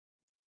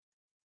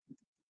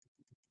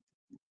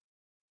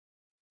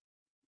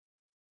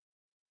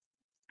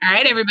All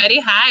right, everybody.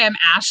 Hi, I'm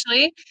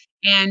Ashley,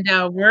 and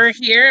we're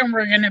here, and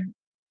we're going to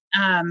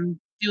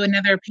do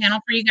another panel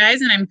for you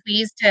guys. And I'm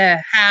pleased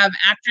to have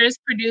actress,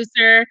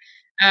 producer,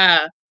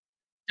 uh,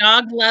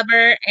 dog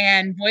lover,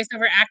 and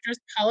voiceover actress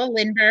Paula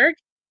Lindberg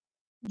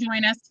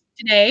join us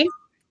today.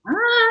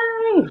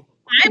 Hi.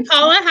 Hi,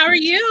 Paula. How are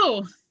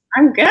you?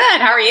 I'm good.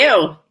 How are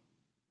you?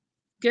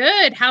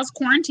 Good. How's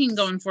quarantine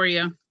going for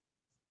you?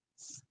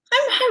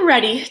 I'm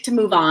ready to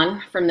move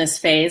on from this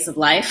phase of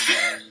life.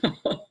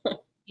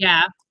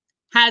 Yeah.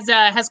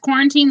 Has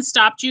quarantine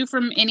stopped you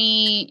from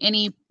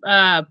any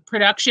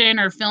production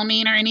or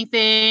filming or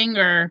anything,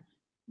 or?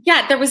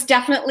 Yeah, there was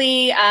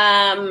definitely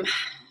a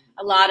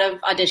lot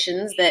of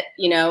auditions that,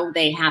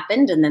 they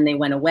happened and then they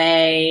went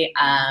away.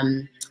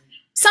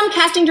 Some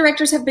casting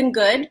directors have been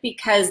good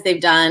because they've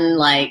done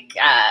like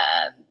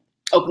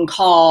open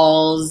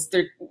calls.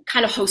 They're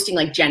kind of hosting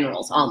like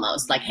generals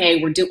almost. Like,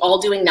 hey, we're all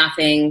doing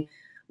nothing.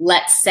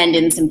 Let's send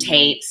in some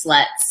tapes.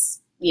 Let's,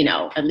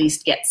 at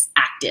least get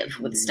active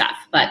with stuff.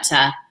 But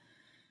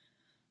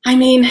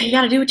you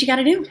got to do what you got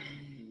to do.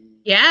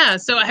 Yeah.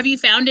 So have you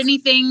found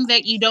anything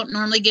that you don't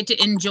normally get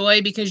to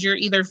enjoy because you're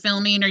either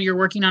filming or you're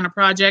working on a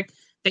project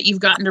that you've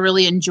gotten to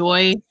really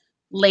enjoy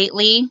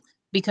lately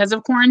because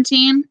of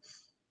quarantine?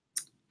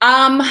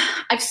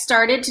 I've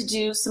started to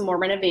do some more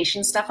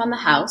renovation stuff on the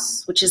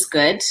house, which is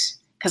good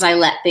because I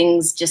let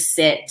things just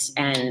sit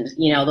and,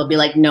 there'll be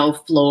like no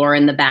floor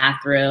in the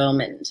bathroom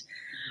and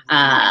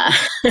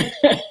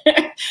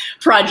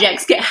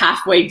projects get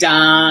halfway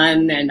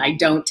done and I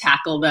don't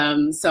tackle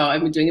them. So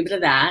I've been doing a bit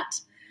of that.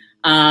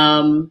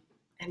 And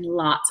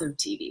lots of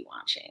TV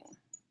watching.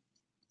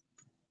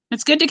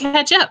 It's good to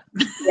catch up.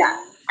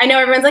 Yeah. I know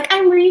everyone's like,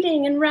 I'm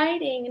reading and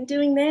writing and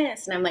doing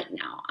this. And I'm like,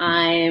 no,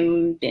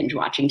 I'm binge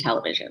watching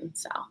television.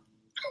 So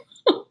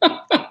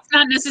it's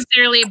not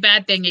necessarily a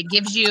bad thing. It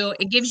gives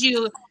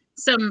you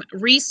some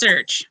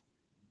research.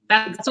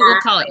 That's what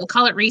we'll call it. We'll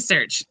call it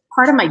research.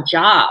 Part of my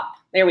job.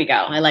 There we go.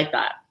 I like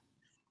that.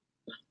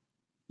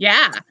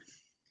 Yeah.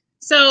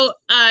 So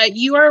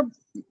you are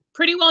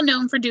pretty well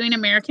known for doing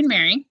American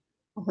Mary.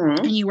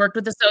 Mm-hmm. And you worked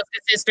with the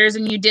Sisters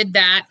and you did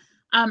that.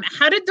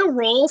 How did the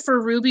role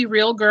for Ruby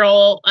Real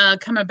Girl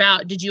come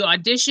about? Did you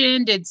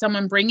audition? Did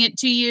someone bring it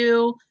to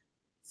you?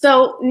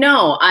 So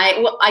no,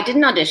 I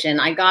didn't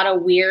audition. I got a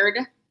weird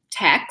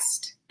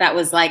text that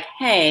was like,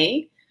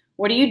 hey,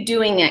 what are you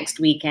doing next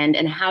weekend?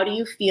 And how do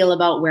you feel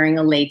about wearing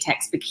a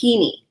latex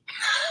bikini?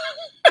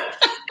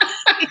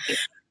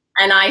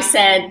 And I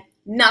said,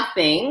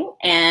 nothing.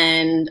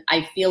 And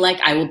I feel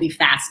like I will be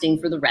fasting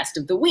for the rest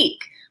of the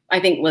week, I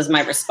think was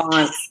my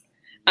response.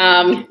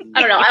 I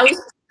don't know.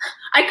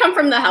 I come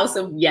from the house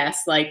of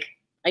yes, like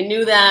I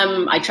knew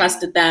them, I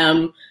trusted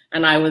them,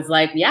 and I was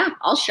like, yeah,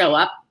 I'll show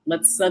up.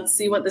 Let's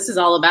see what this is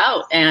all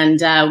about. And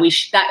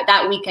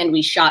that weekend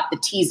we shot the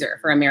teaser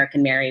for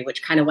American Mary,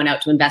 which kind of went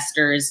out to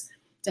investors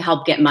to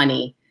help get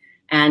money.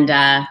 And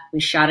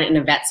we shot it in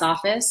a vet's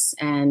office,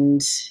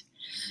 and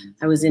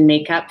I was in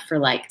makeup for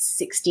like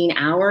 16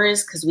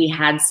 hours because we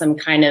had some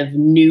kind of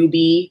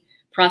newbie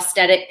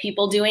prosthetic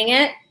people doing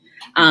it,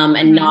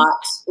 and it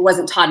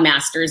wasn't Todd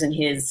Masters and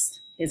his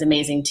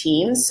amazing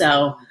team.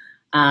 So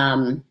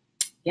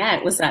yeah,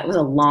 it was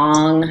a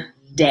long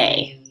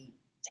day.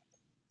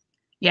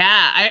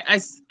 Yeah,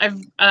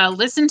 I've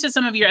listened to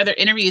some of your other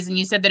interviews, and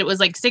you said that it was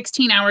like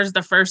 16 hours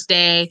the first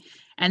day,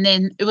 and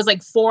then it was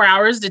like 4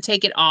 hours to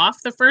take it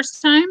off the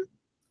first time.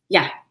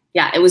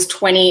 Yeah, it was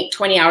 20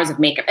 hours of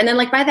makeup. And then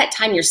like by that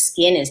time, your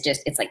skin is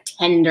it's like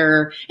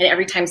tender. And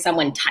every time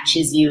someone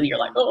touches you, you're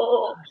like,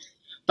 oh.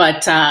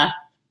 But I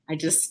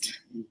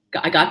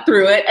got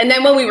through it. And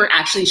then when we were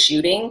actually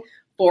shooting,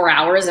 4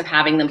 hours of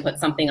having them put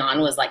something on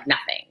was like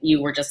nothing.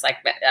 You were just like,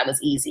 that was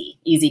easy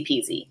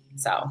peasy.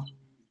 So,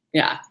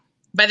 yeah.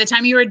 By the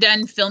time you were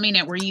done filming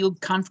it, were you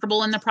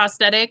comfortable in the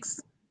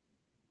prosthetics?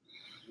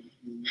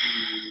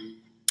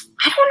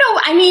 I don't know.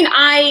 I mean,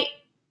 I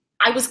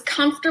was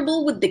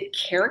comfortable with the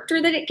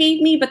character that it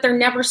gave me, but they're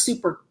never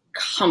super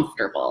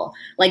comfortable.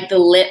 Like the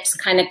lips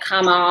kind of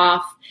come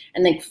off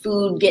and like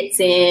food gets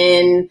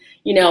in,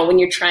 when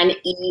you're trying to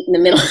eat in the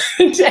middle of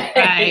the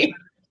day.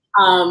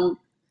 Right.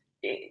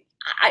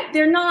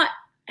 They're not,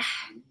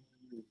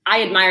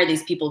 I admire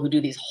these people who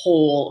do these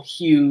whole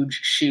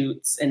huge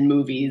shoots and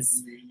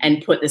movies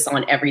and put this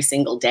on every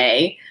single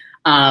day.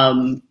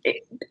 I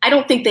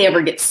don't think they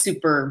ever get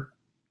super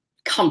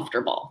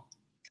comfortable.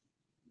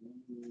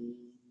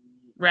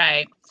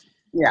 Right.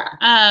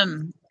 Yeah.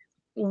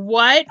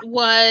 What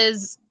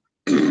was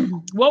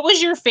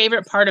your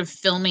favorite part of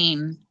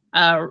filming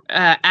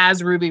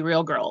as Ruby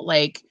Real Girl?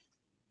 Like,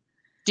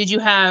 did you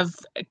have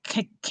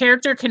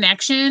character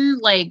connection,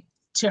 like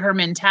to her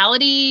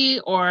mentality,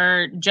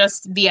 or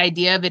just the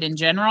idea of it in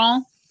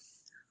general?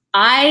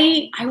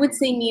 I would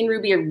say me and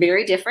Ruby are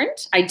very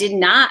different.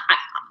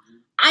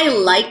 I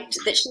liked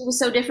that she was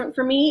so different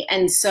for me.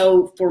 And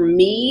so for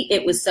me,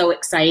 it was so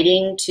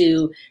exciting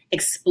to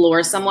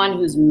explore someone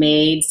who's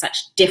made such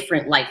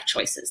different life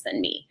choices than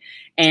me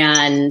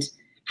and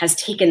has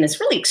taken this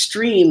really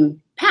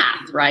extreme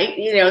path, right?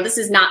 This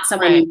is not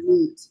someone you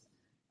meet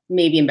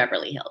maybe in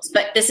Beverly Hills.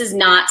 But this is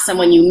not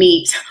someone you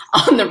meet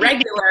on the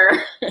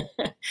regular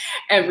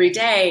every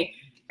day,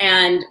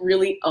 and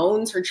really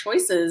owns her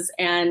choices.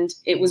 And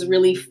it was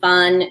really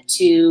fun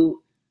to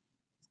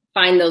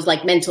find those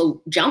like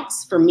mental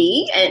jumps for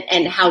me,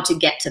 and how to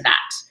get to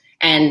that,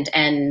 and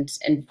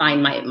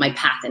find my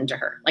path into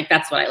her. Like,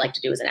 that's what I like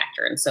to do as an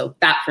actor. And so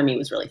that for me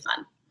was really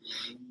fun.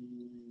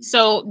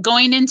 So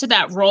going into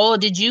that role,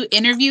 did you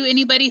interview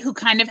anybody who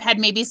kind of had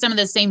maybe some of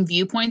the same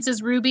viewpoints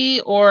as Ruby,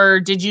 or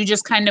did you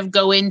just kind of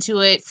go into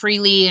it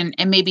freely and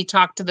maybe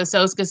talk to the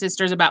Soska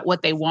sisters about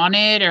what they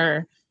wanted?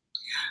 Or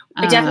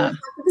I definitely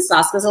talked to the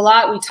Soskas a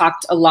lot. We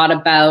talked a lot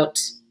about,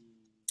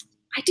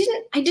 I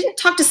didn't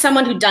talk to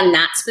someone who'd done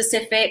that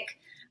specific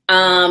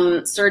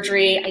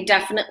surgery. I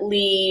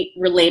definitely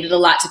related a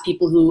lot to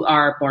people who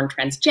are born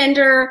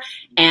transgender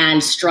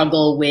and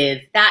struggle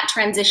with that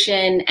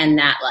transition, and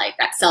that like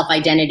that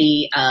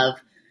self-identity of,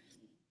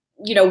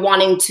 you know,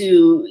 wanting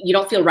to, you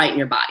don't feel right in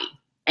your body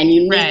and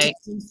you need to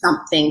do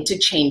something to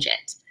change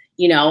it.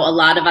 You know, a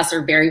lot of us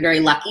are very, very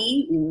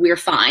lucky. We're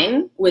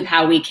fine with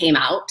how we came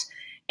out.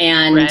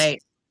 And,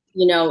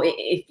 you know,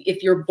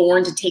 if you're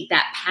born to take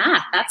that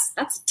path, that's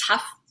a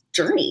tough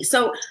journey.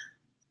 So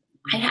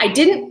I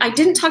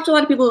didn't talk to a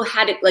lot of people who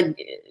had it, like,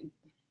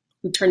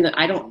 who turned the,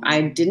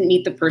 I didn't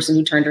meet the person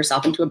who turned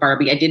herself into a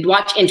Barbie. I did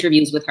watch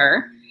interviews with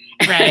her.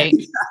 Right.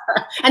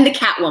 And the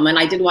Catwoman.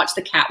 I did watch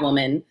the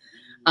Catwoman.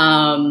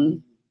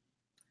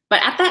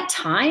 But at that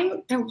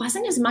time, there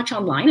wasn't as much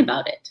online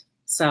about it.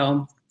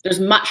 So there's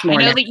much more.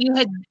 I know that you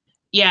had,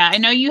 I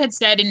know you had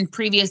said in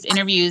previous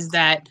interviews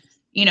that,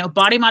 you know,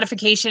 body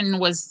modification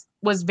was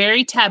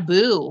very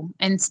taboo,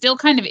 and still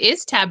kind of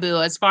is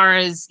taboo as far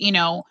as, you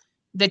know,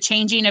 the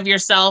changing of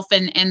yourself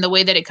and the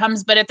way that it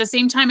comes. But at the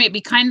same time,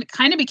 it kind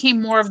of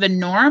became more of the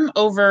norm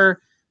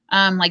over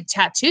like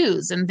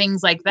tattoos and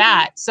things like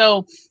that.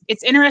 So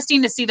it's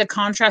interesting to see the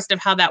contrast of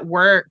how that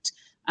worked.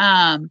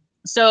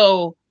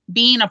 So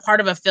being a part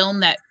of a film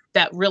that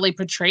really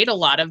portrayed a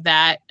lot of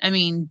that, I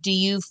mean, do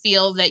you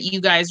feel that you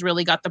guys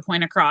really got the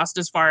point across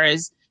as far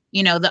as,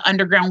 you know, the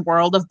underground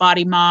world of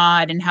body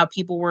mod and how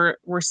people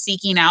were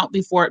seeking out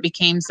before it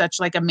became such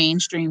like a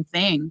mainstream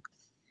thing?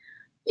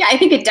 Yeah, I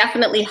think it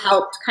definitely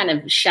helped kind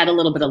of shed a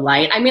little bit of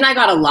light. I mean, I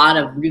got a lot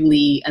of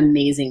really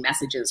amazing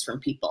messages from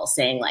people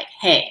saying like,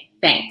 hey,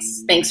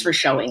 thanks for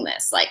showing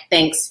this. Like,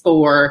 thanks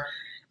for,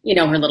 you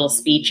know, her little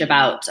speech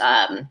about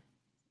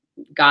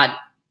God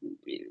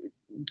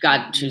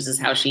chooses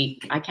how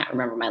she, I can't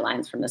remember my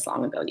lines from this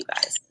long ago, you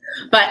guys,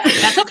 but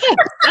that's okay.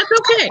 That's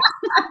okay.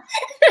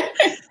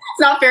 It's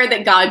not fair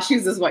that God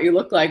chooses what you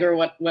look like or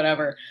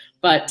whatever,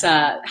 but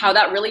how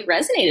that really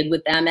resonated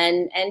with them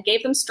and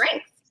gave them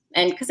strength.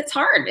 And because it's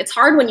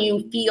hard when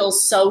you feel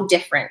so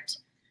different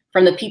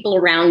from the people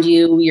around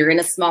you. You're in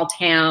a small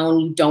town,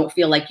 you don't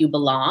feel like you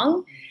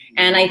belong.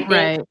 And I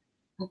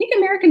think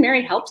American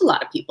Mary helped a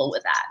lot of people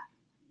with that.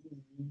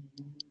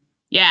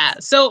 Yeah.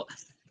 So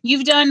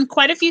you've done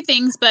quite a few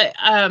things, but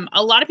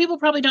a lot of people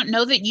probably don't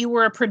know that you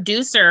were a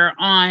producer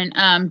on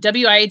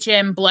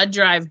WIHM Blood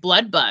Drive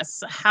Blood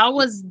Bus. How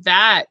was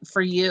that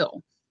for you?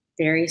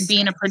 Very stressful.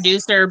 Being a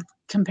producer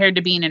compared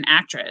to being an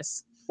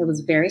actress. It was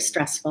very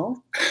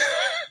stressful.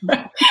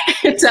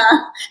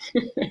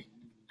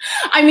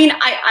 I mean,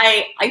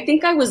 I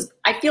think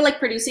I feel like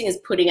producing is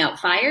putting out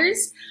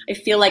fires. I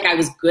feel like I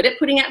was good at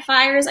putting out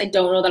fires. I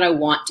don't know that I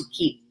want to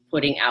keep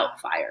putting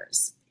out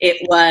fires.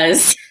 It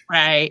was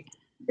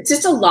it's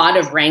just a lot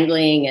of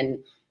wrangling and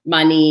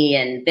money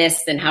and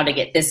this and how to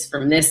get this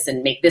from this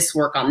and make this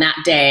work on that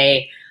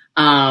day.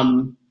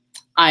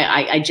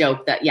 I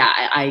joke that,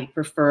 I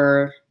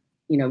prefer,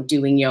 you know,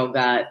 doing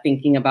yoga,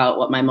 thinking about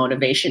what my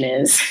motivation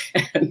is,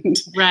 and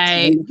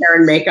doing hair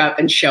and makeup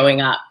and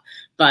showing up.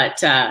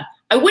 But I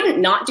wouldn't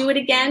not do it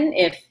again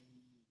if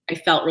I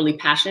felt really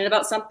passionate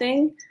about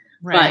something.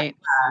 But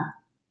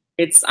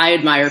I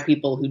admire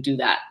people who do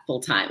that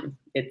full time.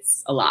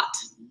 It's a lot.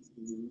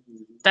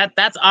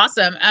 That's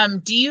awesome.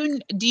 Do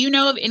you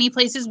know of any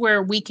places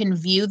where we can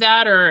view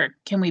that, or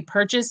can we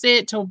purchase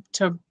it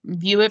to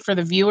view it for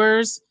the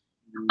viewers?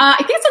 I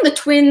think it's on the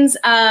Twins,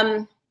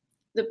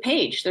 the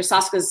page, their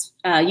Soska's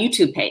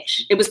YouTube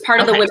page. It was part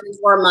of the Women's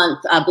War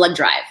Month blood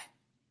drive.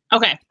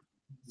 Okay.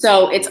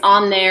 So it's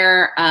on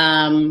there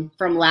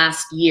from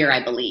last year,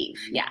 I believe.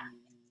 Yeah.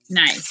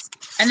 Nice.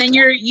 And then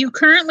you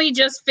currently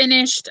just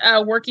finished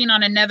working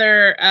on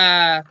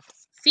another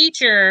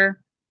feature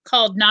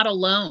called Not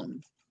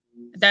Alone.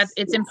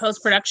 It's in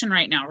post-production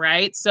right now,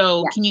 right?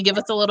 So can you give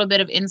us a little bit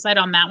of insight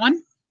on that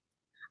one?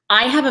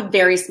 I have a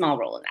very small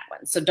role in that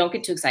one, so don't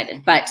get too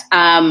excited. But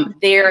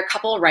there are a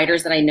couple of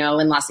writers that I know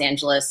in Los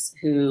Angeles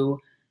who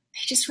they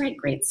just write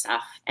great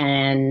stuff,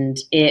 and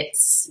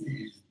it's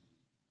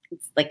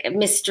like a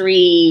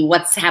mystery,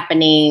 what's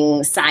happening,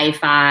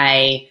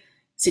 sci-fi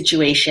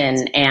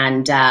situation,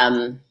 and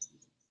I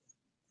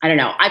don't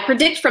know. I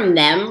predict from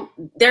them.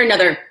 There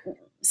are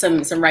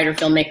some writer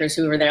filmmakers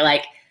who are there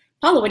like,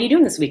 Paula, what are you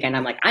doing this weekend?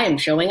 I'm like, I am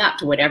showing up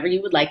to whatever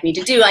you would like me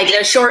to do. I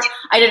did a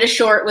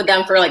short with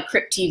them for like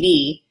Crypt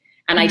TV.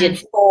 And I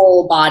did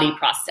full body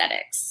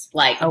prosthetics,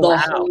 like Oh, the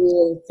wow.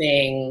 whole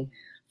thing,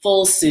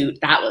 full suit.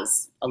 That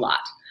was a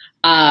lot.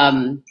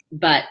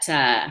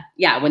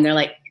 Yeah, when they're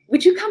like,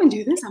 would you come and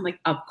do this? I'm like,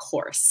 of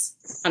course,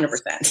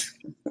 100%.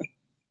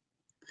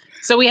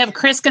 So we have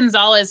Chris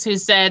Gonzalez, who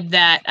said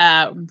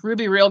that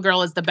Ruby Real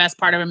Girl is the best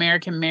part of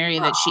American Mary,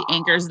 that she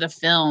anchors the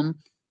film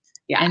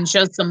and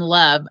shows some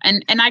love.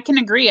 And I can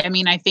agree. I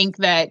mean, I think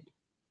that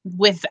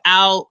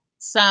without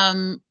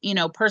some, you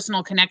know,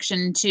 personal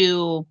connection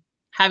to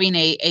having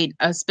a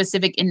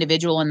specific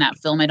individual in that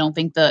film, I don't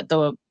think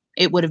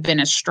it would have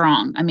been as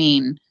strong. I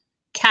mean,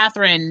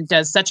 Catherine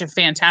does such a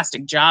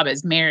fantastic job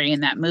as Mary in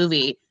that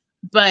movie,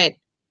 but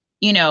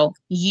you know,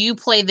 you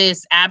play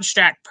this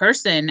abstract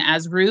person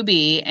as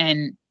Ruby,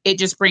 and it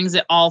just brings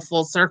it all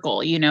full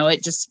circle. You know,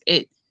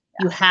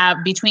 you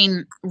have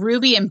between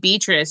Ruby and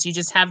Beatrice, you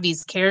just have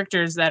these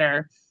characters that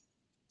are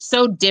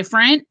so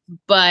different,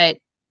 but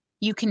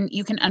you can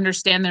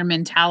understand their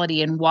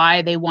mentality and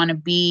why they want to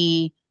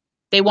be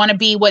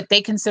what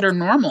they consider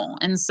normal.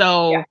 And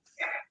so,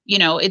 you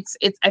know,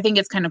 I think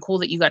it's kind of cool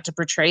that you got to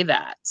portray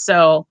that.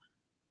 So,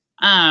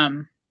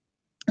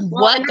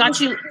 what got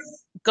you?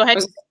 Go ahead.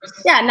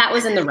 Yeah, and that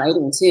was in the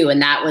writing too.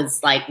 And that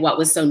was like what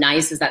was so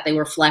nice is that they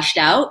were fleshed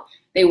out.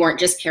 They weren't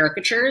just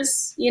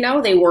caricatures, you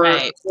know, they were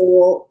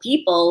full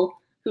people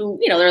who,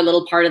 you know, they're a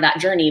little part of that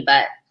journey,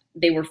 but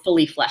they were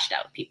fully fleshed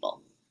out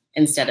people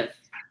instead of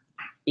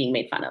being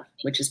made fun of,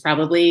 which is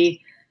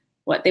probably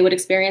what they would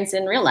experience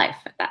in real life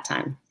at that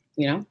time,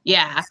 you know?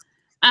 Yeah.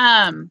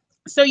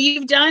 So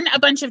you've done a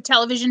bunch of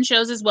television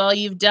shows as well.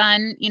 You've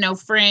done, you know,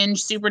 Fringe,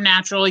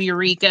 Supernatural,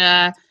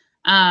 Eureka.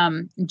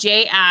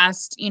 Jay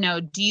asked, you know,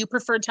 do you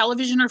prefer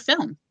television or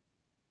film?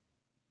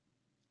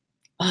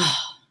 Oh,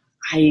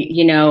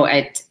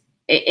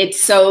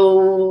 it's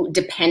so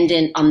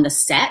dependent on the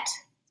set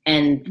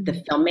and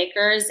the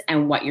filmmakers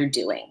and what you're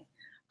doing.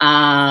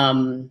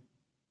 You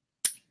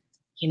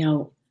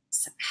know,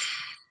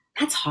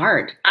 that's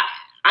hard.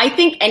 I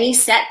think any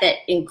set that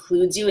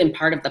includes you in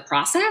part of the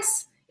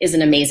process is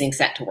an amazing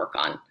set to work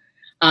on.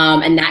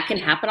 And that can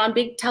happen on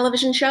big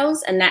television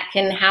shows, and that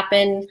can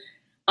happen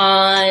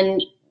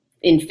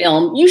in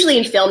film. Usually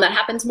in film that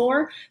happens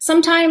more.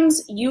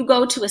 Sometimes you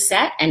go to a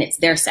set and it's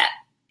their set.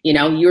 You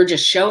know, you're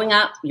just showing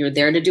up, you're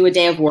there to do a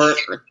day of work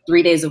or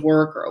 3 days of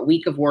work or a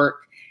week of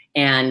work,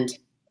 and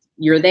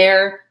you're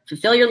there,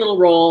 fulfill your little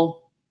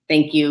role.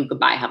 Thank you.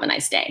 Goodbye. Have a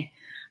nice day.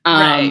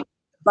 Right.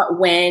 But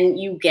when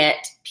you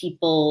get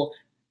people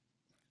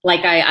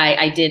like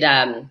I did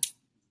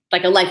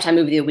like a Lifetime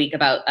Movie of the Week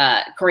about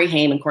Corey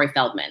Haim and Corey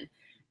Feldman.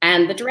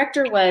 And the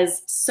director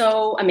was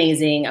so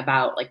amazing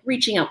about like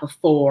reaching out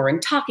before and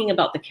talking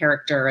about the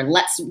character and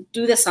let's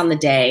do this on the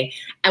day.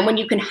 And when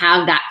you can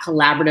have that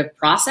collaborative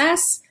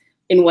process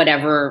in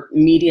whatever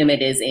medium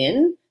it is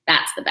in,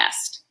 that's the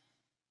best.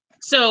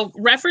 So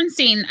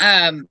referencing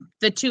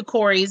the two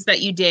Coreys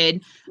that you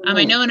did,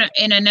 I know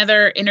in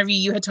another interview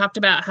you had talked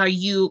about how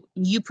you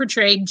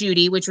portrayed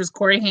Judy, which was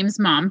Corey Haim's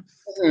mom.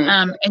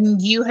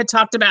 And you had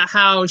talked about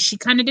how she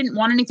kind of didn't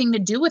want anything to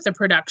do with the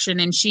production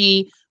and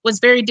she was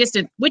very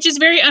distant, which is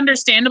very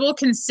understandable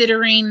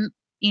considering,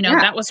 you know,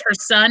 that was her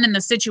son and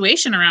the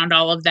situation around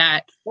all of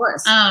that. Of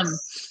course.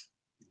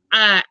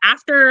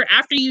 After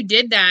you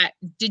did that,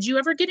 did you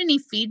ever get any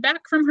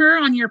feedback from her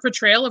on your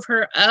portrayal of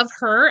her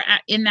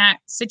in that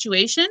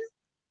situation?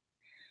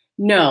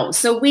 No.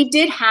 So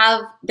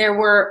there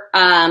were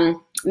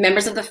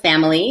members of the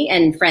family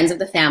and friends of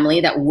the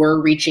family that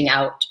were reaching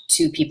out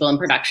to people in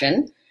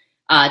production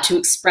to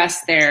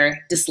express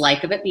their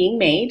dislike of it being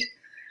made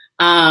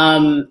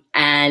and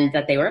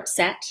that they were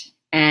upset.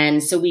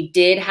 And so we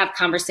did have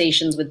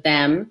conversations with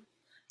them.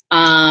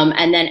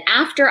 And then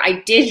after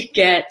I did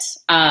get,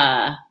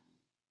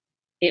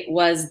 it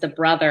was the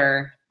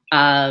brother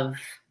of,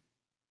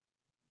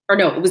 or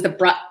no, it was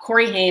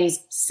Corey Haim's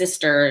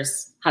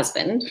sister's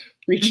husband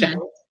reached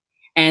out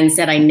and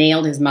said I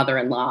nailed his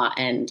mother-in-law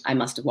and I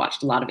must have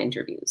watched a lot of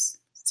interviews.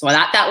 So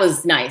that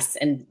was nice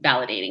and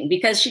validating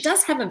because she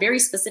does have a very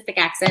specific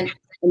accent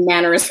and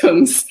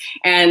mannerisms.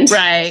 And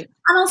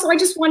also I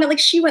just wanted, like,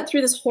 she went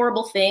through this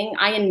horrible thing.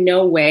 I in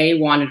no way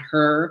wanted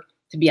her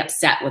to be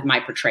upset with my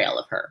portrayal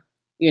of her.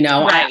 You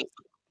know,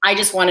 I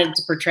just wanted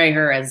to portray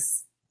her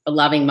as a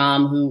loving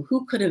mom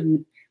who could have,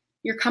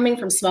 you're coming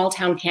from small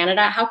town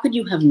Canada. How could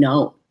you have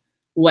known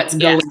what's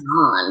going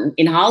on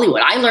in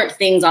Hollywood? I learned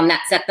things on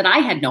that set that I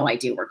had no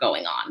idea were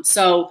going on.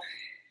 So,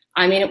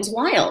 I mean, it was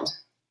wild.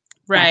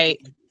 Right.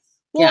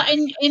 Well,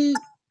 and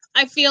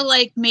I feel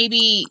like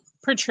maybe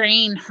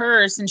portraying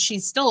her, since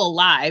she's still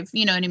alive,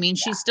 you know what I mean?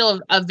 She's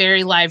still a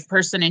very live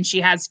person and she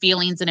has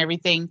feelings and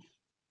everything.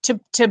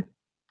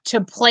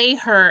 To play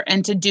her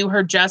and to do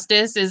her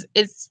justice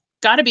it's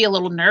got to be a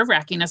little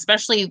nerve-wracking,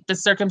 especially the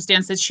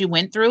circumstances she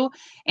went through.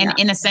 And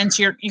in a sense,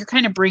 you're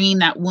kind of bringing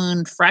that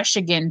wound fresh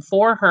again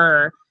for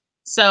her.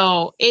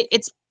 So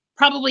it's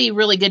probably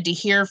really good to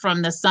hear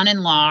from the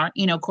son-in-law,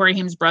 you know, Corey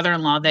Haim's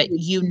brother-in-law, that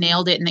you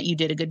nailed it and that you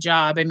did a good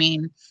job. I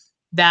mean,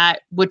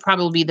 that would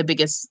probably be the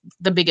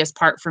biggest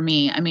part for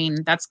me. I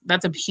mean, that's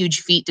a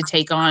huge feat to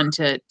take on,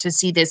 to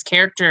see this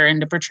character and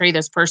to portray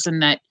this person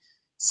that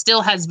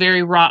still has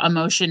very raw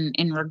emotion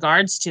in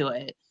regards to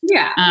it.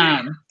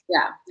 Yeah.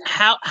 Yeah.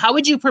 How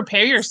would you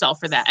prepare yourself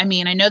for that? I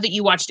mean, I know that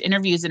you watched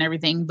interviews and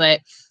everything,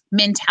 but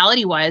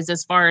mentality wise,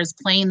 as far as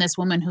playing this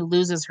woman who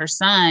loses her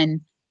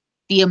son,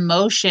 the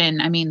emotion,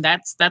 I mean,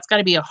 that's got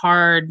to be a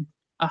hard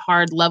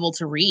level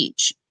to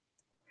reach.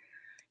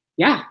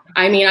 Yeah.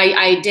 I mean,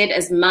 I did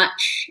as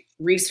much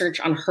research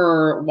on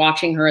her,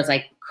 watching her, as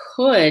I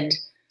could.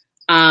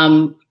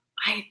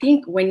 I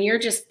think when you're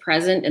just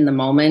present in the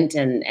moment,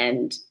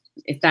 and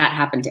if that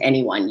happened to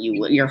anyone,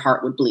 your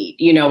heart would bleed.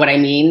 You know what I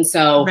mean?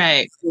 So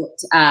right.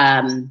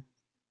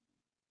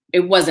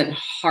 It wasn't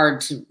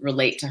hard to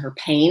relate to her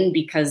pain,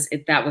 because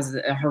that was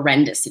a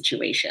horrendous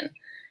situation.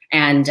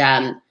 And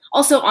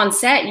also on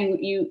set,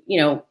 you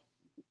know,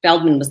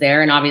 Feldman was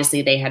there, and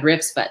obviously they had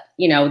riffs, but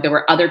you know, there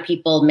were other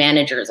people,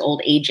 managers, old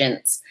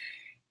agents,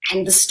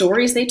 and the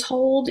stories they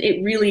told,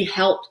 it really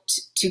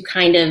helped to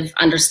kind of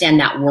understand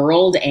that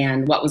world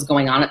and what was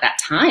going on at that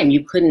time.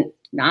 You couldn't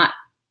not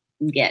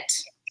get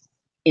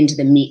into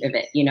the meat of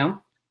it, you know?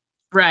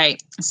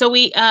 Right. So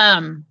we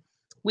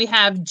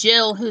have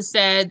Jill, who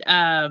said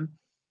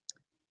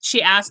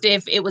she asked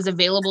if it was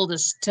available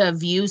to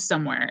view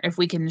somewhere, if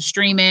we can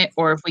stream it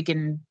or if we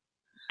can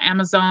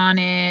Amazon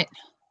it.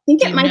 I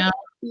think it might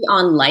be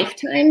on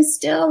Lifetime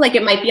still. Like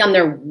it might be on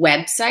their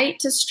website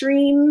to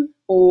stream,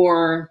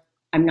 or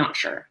I'm not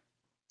sure.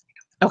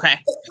 Okay.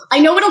 I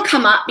know it'll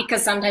come up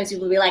because sometimes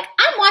people will be like,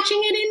 I'm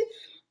watching it in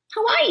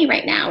Hawaii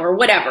right now or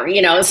whatever,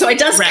 you know, so it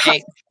does.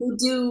 Right. We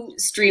do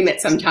stream it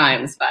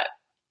sometimes, but.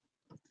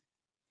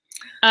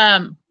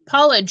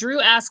 Paula, Drew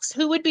asks,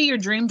 who would be your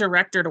dream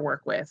director to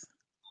work with?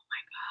 Oh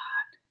my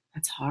God,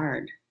 that's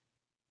hard.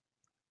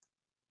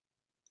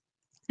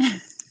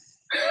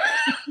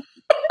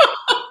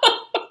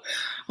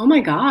 Oh my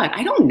God,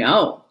 I don't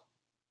know.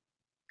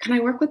 Can I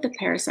work with the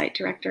Parasite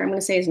director? I'm going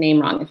to say his name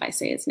wrong if I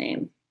say his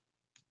name.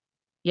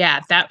 Yeah,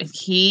 that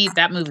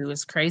movie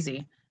was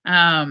crazy.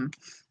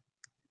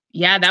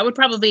 Yeah, that would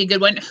probably be a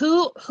good one.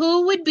 Who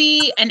would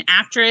be an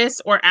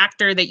actress or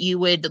actor that you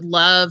would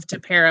love to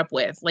pair up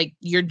with, like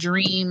your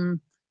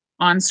dream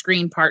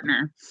on-screen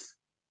partner?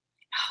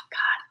 Oh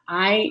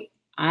God,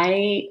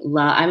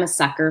 I'm a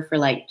sucker for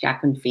like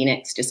Joaquin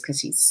Phoenix, just because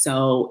he's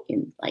so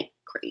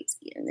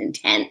crazy and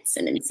intense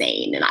and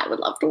insane, and I would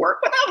love to work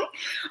with him.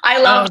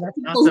 I love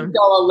people who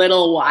go a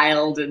little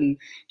wild and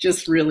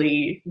just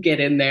really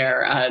get in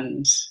there,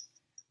 and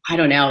I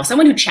don't know,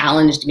 someone who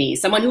challenged me,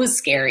 someone who was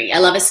scary. I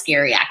love a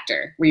scary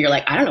actor where you're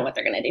like, I don't know what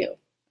they're gonna do,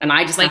 and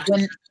I just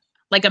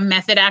like a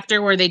method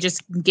actor where they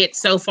just get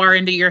so far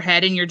into your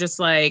head and you're just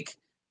like,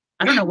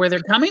 I don't know where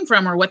they're coming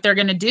from or what they're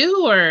gonna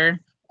do, or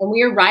when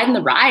you're riding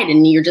the ride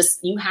and you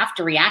have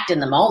to react in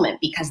the moment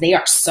because they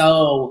are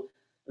so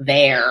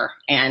there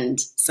and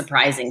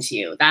surprising to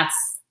you. That's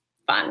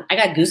fun. I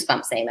got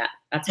goosebumps saying that.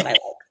 That's what I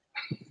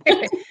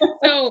like.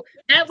 So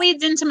that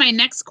leads into my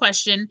next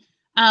question.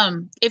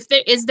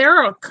 Is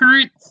there a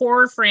current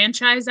horror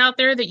franchise out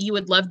there that you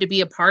would love to be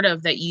a part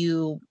of that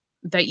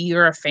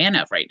you're a fan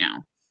of right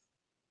now?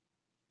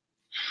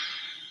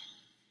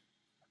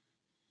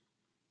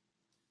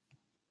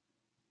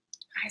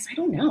 Guys, I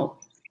don't know.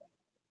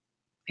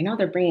 I know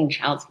they're bringing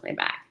Child's Play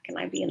back. Can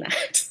I be in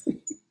that?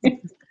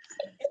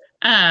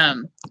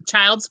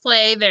 Child's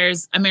Play,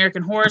 there's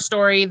American Horror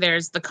Story,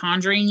 there's the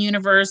Conjuring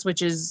universe,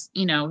 which is,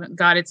 you know,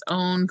 got its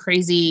own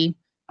crazy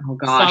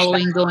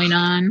following going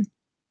on.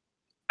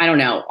 I don't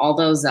know. All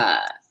those,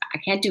 I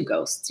can't do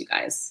ghosts, you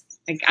guys.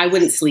 Like, I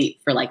wouldn't sleep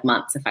for like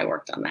months if I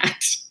worked on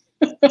that.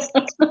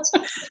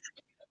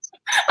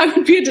 I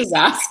would be a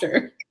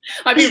disaster.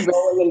 I'd be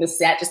rolling into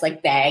set, just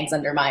like bags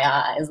under my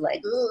eyes,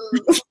 like,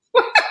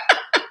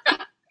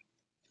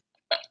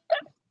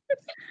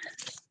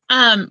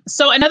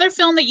 so another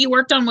film that you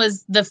worked on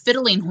was The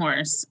Fiddling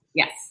Horse.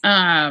 Yes.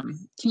 Can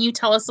you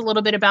tell us a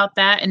little bit about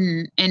that?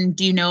 And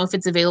do you know if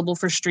it's available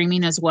for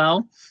streaming as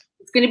well?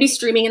 It's going to be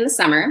streaming in the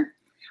summer.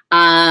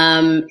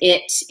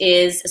 It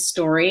is a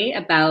story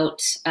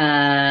about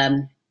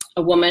a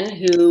woman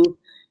who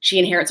she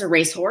inherits a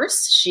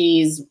racehorse.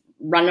 She's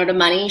run out of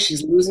money.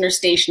 She's losing her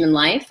station in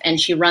life, and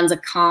she runs a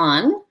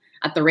con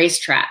at the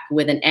racetrack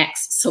with an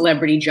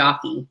ex-celebrity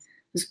jockey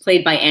who's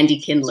played by Andy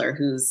Kindler,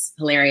 who's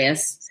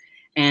hilarious.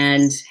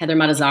 And Heather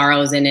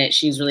Matazaro's in it.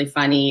 She's really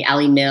funny.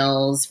 Allie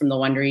Mills from the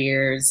Wonder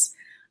Years.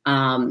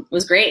 It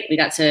was great. We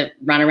got to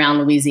run around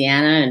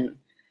Louisiana and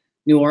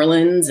New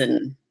Orleans,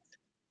 and it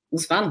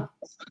was fun.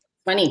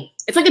 Funny.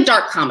 It's like a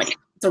dark comedy.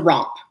 It's a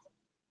romp.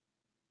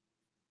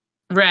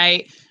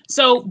 Right.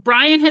 So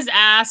Brian has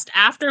asked,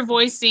 after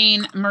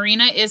voicing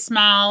Marina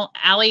Ismail,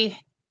 Ali,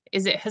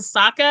 is it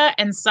Hisaka,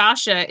 and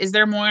Sasha, is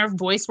there more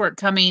voice work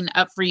coming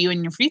up for you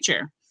in your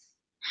future?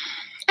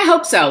 I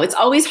hope so. It's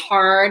always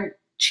hard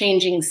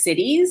changing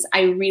cities.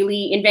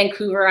 In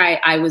Vancouver,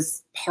 I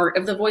was part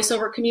of the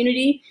voiceover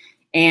community,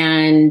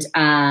 and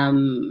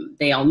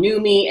they all knew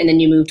me, and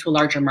then you move to a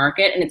larger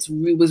market, and it's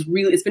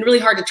been really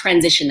hard to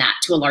transition that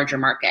to a larger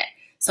market.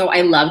 So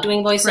I love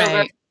doing voiceover.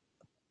 Right.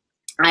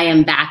 I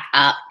am back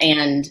up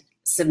and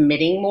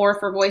submitting more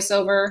for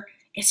voiceover.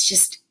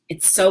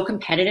 It's so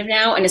competitive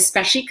now. And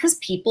especially because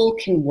people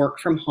can work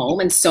from home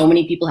and so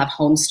many people have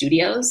home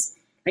studios.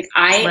 Like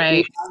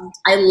I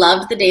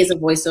loved the days of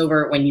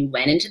voiceover when you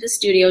went into the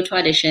studio to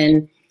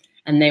audition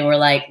and they were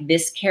like,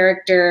 this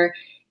character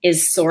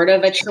is sort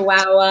of a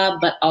chihuahua,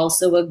 but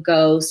also a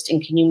ghost.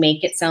 And can you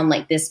make it sound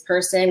like this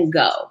person?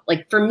 Go.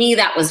 Like for me,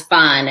 that was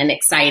fun and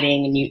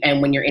exciting.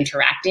 And when you're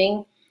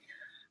interacting,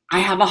 I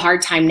have a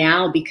hard time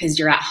now because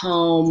you're at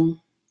home,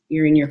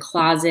 you're in your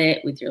closet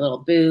with your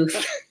little booth.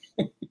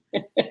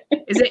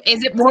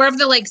 Is it more of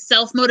the like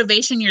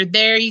self-motivation? You're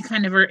there, you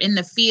kind of are in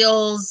the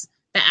feels,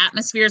 the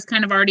atmosphere is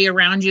kind of already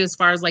around you as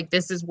far as like,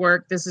 this is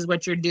work, this is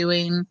what you're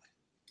doing.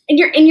 And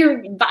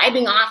you're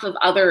vibing off of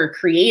other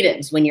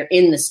creatives when you're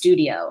in the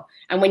studio.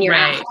 And when you're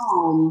at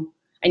home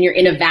and you're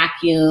in a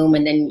vacuum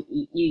and then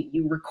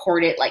you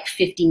record it like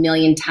 50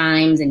 million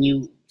times and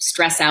you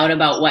stress out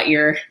about what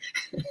you're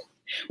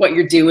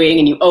doing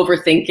and you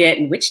overthink it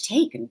and which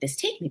take and this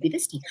take, maybe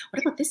this take.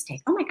 What about this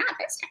take? Oh my God,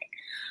 this take.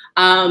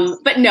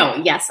 But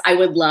no, yes, I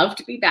would love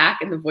to be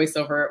back in the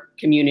voiceover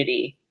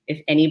community.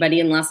 If anybody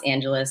in Los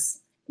Angeles,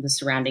 the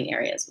surrounding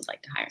areas would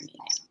like to hire me.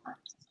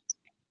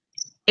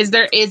 Is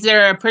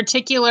there a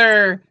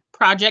particular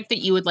project that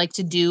you would like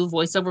to do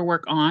voiceover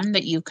work on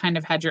that you've kind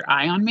of had your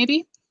eye on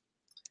maybe?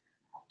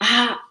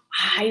 I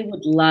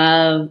would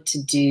love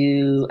to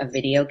do a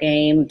video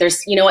game.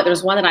 There's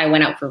one that I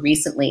went out for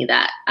recently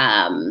that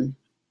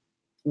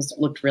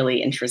looked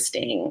really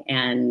interesting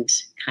and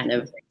kind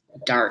of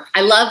dark.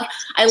 I love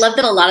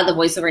that a lot of the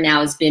voiceover now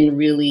has been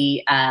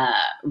really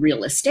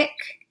realistic.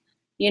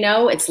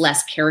 It's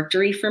less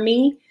charactery for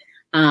me.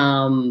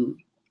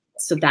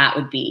 So that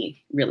would be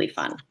really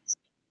fun.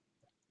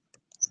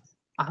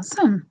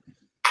 Awesome.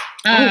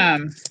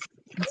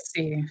 Let's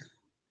see.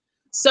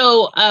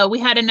 So we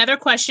had another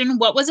question.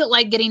 What was it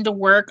like getting to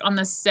work on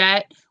the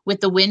set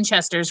with the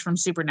Winchesters from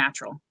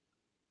Supernatural?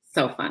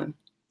 So fun.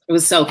 It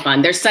was so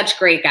fun. They're such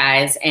great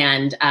guys.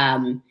 And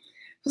it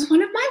was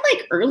one of my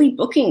like early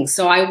bookings.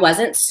 So I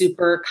wasn't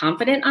super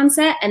confident on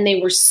set and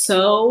they were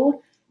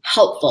so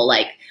helpful.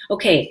 Like,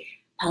 okay,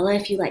 Paula,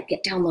 if you like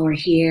get down lower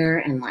here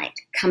and like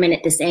come in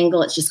at this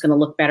angle, it's just going to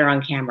look better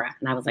on camera.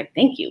 And I was like,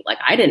 thank you. Like,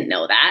 I didn't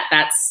know that.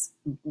 That's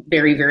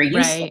very, very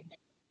useful. Right.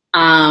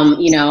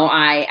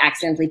 I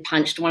accidentally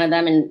punched one of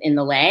them in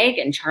the leg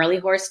and Charlie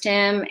horsed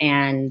him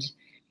and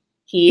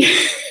he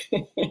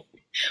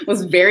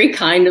was very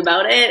kind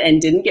about it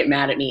and didn't get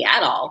mad at me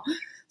at all.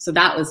 So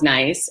that was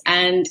nice.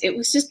 And it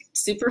was just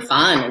super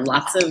fun and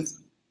lots of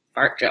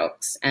fart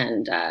jokes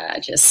and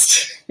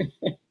just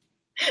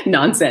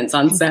nonsense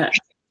on set.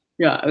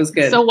 Yeah, it was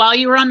good. So while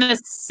you were on the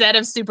set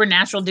of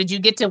Supernatural, did you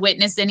get to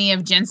witness any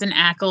of Jensen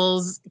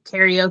Ackles'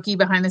 karaoke,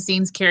 behind the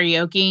scenes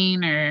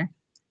karaokeing, or?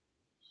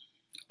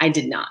 I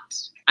did not.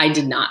 I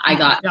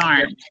got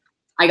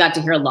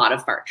to hear a lot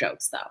of fart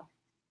jokes though.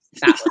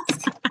 That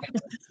was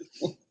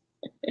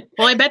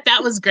Well, I bet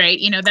that was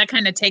great. That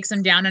kind of takes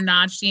them down a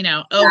notch,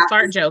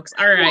 fart jokes.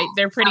 All right.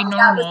 They're pretty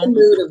normal. That was the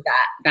mood of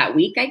that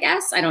week, I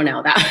guess. I don't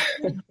know that.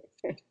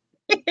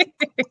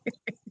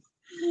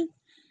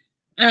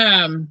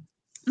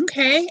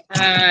 Okay.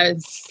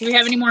 Do we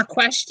have any more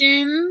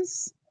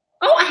questions?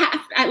 Oh,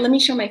 let me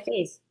show my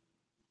face.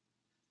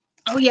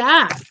 Oh,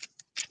 yeah.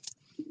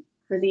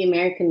 For the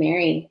American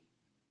Mary.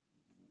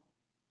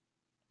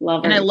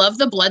 Love her. And I love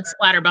the blood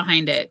splatter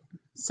behind it.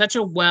 Such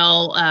a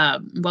well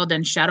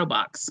done shadow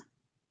box.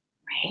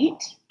 Right?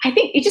 I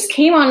think it just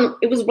came on,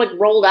 it was like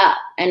rolled up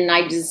and the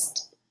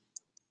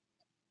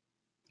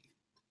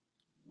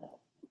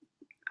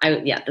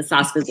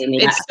Saskas gave me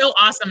that. It's so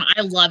awesome.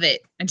 I love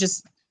it. And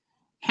just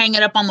hang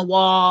it up on the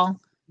wall.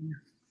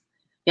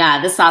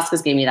 Yeah, the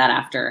Saskas gave me that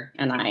after,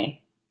 and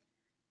I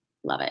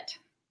love it.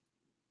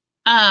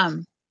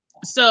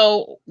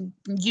 So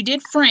you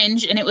did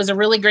Fringe, and it was a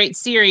really great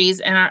series.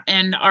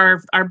 And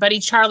our buddy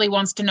Charlie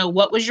wants to know,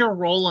 what was your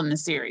role in the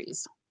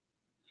series?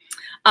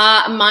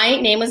 My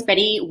name was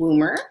Betty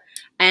Woomer,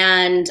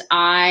 and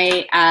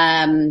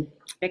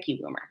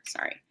Becky Woomer,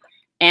 sorry.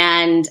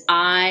 And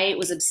I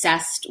was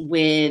obsessed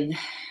with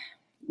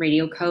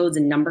radio codes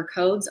and number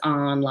codes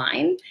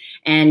online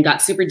and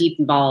got super deep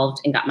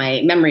involved and got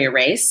my memory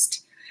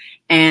erased.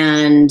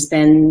 And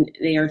then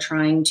they are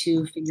trying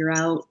to figure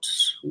out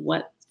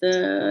what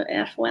the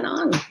F went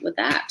on with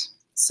that.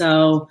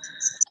 So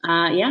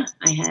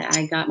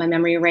I got my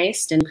memory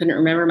erased and couldn't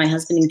remember my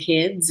husband and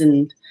kids,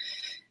 and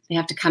they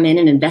have to come in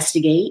and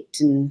investigate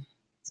and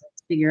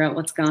figure out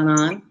what's gone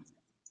on.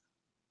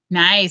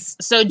 Nice.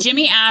 So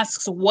Jimmy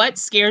asks, what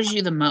scares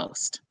you the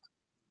most?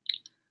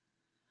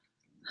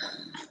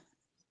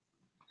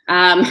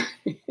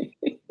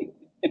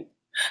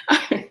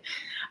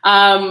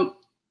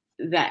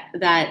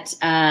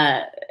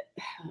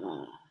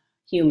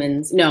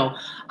 Humans. No.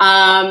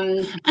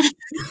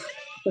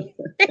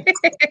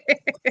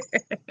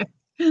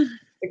 The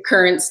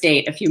current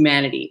state of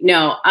humanity.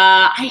 No.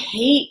 I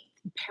hate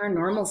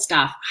paranormal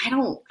stuff.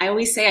 I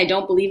always say I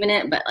don't believe in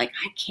it, but like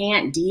I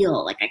can't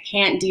deal. Like I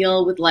can't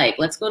deal with like,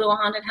 let's go to a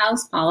haunted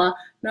house, Paula.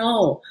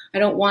 No, I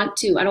don't want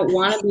to. I don't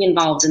want to be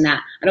involved in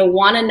that. I don't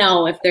want to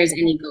know if there's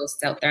any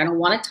ghosts out there. I don't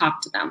want to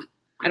talk to them.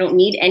 I don't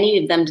need any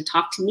of them to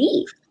talk to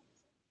me.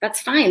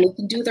 That's fine. They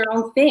can do their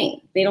own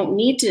thing. They don't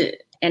need to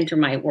enter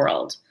my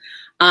world.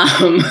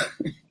 And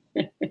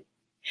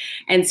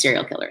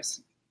serial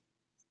killers.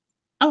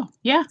 Oh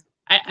yeah.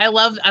 I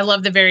love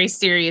the very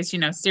serious,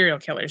 serial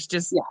killers.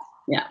 Just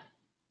yeah.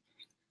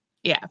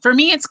 For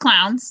me, it's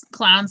clowns.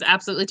 Clowns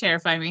absolutely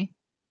terrify me.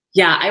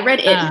 Yeah, I read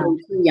it when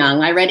too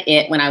young. I read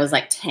it when I was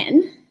like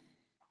 10,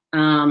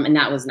 and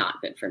that was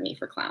not good for me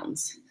for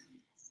clowns.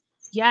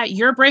 Yeah,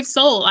 you're a brave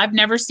soul. I've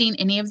never seen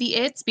any of the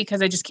It's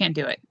because I just can't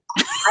do it.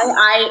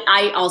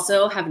 I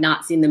also have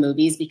not seen the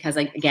movies because,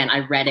 again,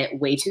 I read it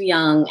way too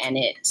young and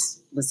it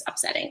was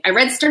upsetting.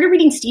 Started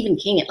reading Stephen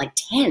King at like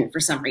 10 for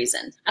some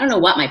reason. I don't know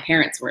what my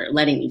parents were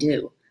letting me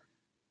do.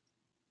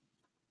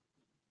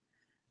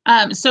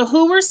 So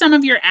who were some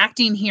of your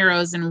acting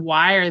heroes and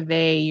why are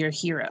they your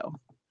hero?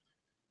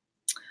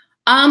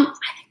 I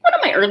think one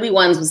of my early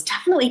ones was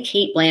definitely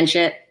Cate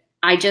Blanchett.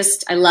 I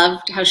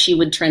loved how she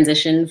would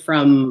transition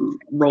from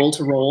role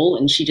to role,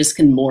 and she just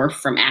can morph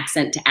from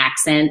accent to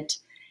accent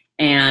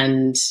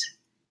and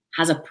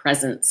has a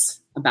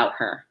presence about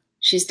her.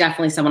 She's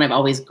definitely someone I've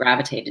always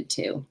gravitated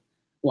to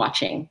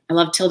watching. I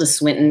love Tilda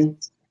Swinton.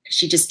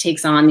 She just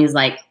takes on these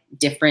like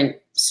different,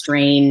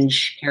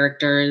 strange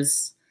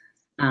characters.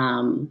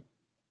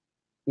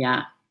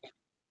 Yeah.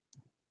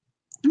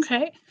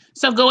 Okay.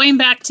 So going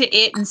back to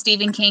It and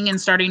Stephen King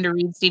and starting to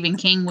read Stephen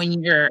King when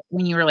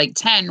you were like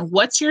 10,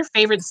 what's your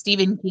favorite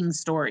Stephen King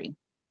story?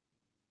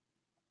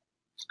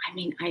 I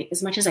mean,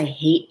 as much as I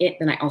hate it,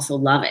 then I also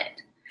love it.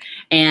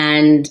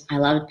 And I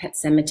loved Pet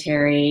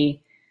Sematary.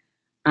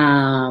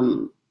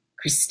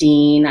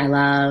 Christine, I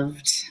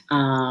loved.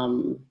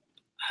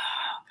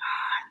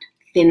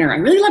 Thinner. I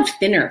really loved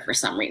Thinner for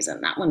some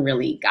reason. That one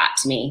really got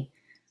to me.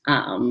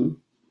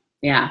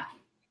 Yeah.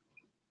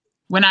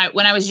 When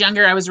I was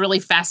younger, I was really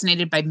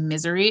fascinated by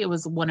Misery. It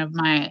was one of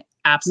my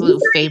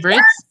absolute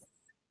favorites.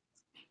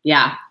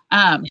 Yeah.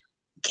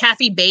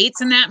 Kathy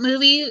Bates in that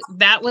movie,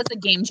 that was a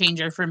game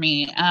changer for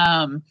me.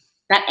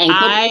 That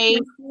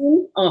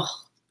ankle.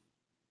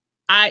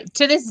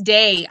 To this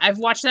day, I've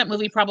watched that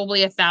movie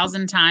probably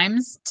 1,000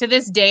 times. To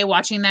this day,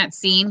 watching that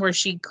scene where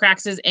she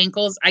cracks his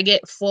ankles, I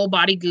get full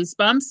body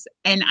goosebumps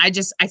and I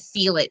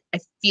feel it. I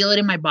feel it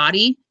in my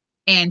body.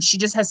 And she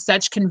just has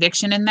such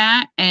conviction in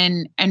that.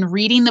 And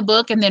reading the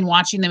book and then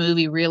watching the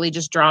movie really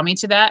just draw me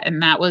to that.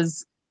 And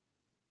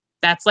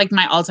that's like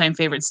my all-time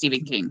favorite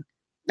Stephen King.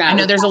 I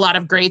know there's a lot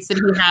of greats that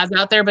he has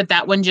out there, but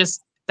that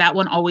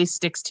one always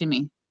sticks to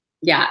me.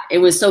 Yeah, it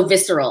was so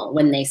visceral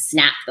when they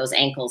snapped those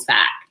ankles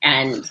back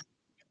and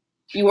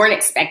you weren't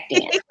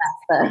expecting it.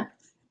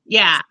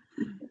 Yeah.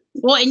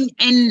 Well,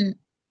 and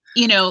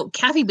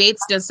Kathy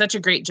Bates does such a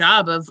great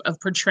job of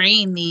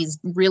portraying these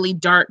really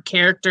dark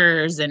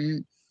characters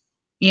and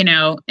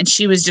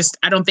she was just,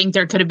 I don't think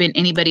there could have been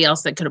anybody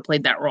else that could have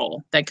played that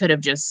role, that could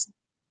have just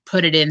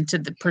put it into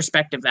the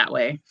perspective that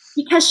way.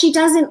 Because she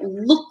doesn't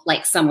look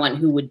like someone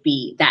who would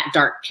be that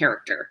dark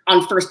character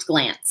on first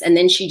glance. And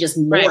then she just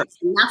morphs. Right.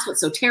 And that's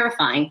what's so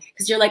terrifying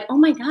because you're like, oh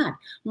my God,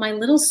 my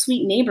little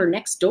sweet neighbor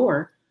next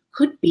door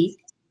could be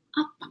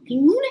a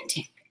fucking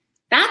lunatic.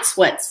 That's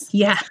what's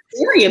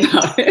scary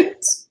about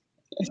it.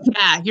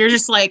 Yeah. You're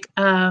just like,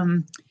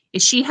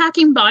 is she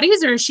hacking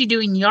bodies or is she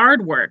doing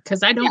yard work?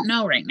 Because I don't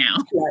know right now.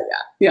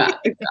 Yeah,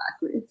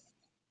 exactly.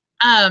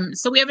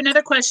 So we have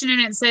another question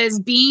and it says,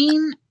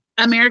 being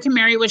American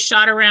Mary was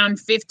shot around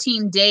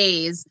 15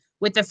 days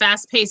with the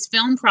fast-paced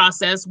film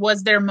process.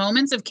 Was there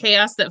moments of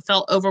chaos that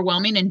felt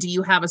overwhelming? And do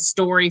you have a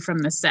story from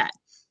the set?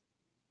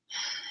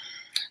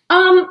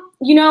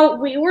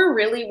 We were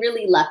really,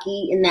 really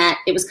lucky in that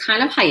it was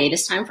kind of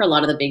hiatus time for a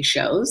lot of the big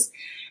shows.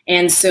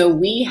 And so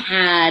we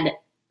had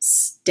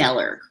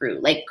stellar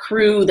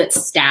crew that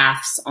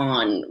staffs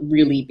on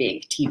really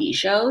big TV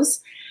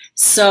shows.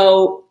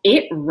 So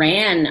it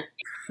ran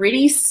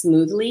pretty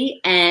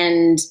smoothly,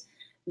 and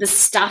the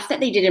stuff that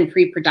they did in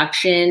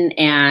pre-production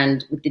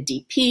and with the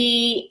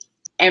DP,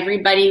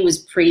 everybody was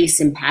pretty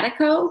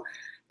simpatico.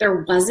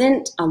 There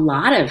wasn't a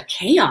lot of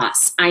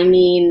chaos.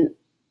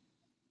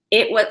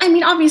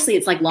 Obviously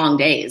it's like long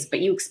days, but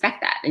you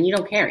expect that and you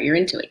don't care. You're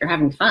into it. You're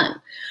having fun.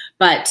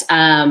 But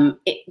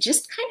it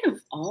just kind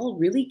of all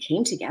really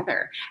came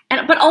together.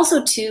 But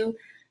also, too,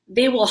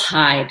 they will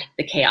hide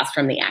the chaos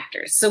from the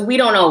actors. So we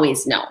don't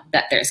always know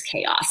that there's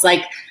chaos.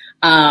 Like,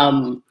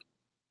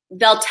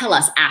 they'll tell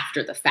us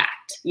after the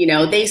fact.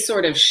 They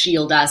sort of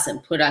shield us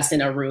and put us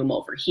in a room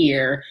over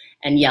here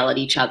and yell at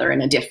each other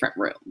in a different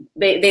room.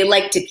 They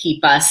like to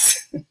keep us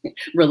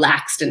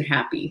relaxed and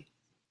happy.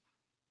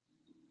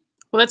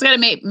 Well, that's got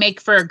to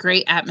make for a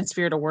great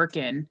atmosphere to work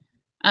in.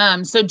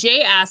 So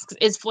Jay asks,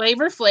 is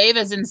Flavor Flav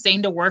as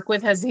insane to work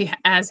with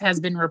as has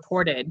been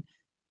reported?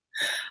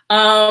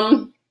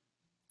 Well,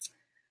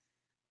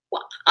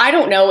 I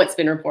don't know what's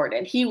been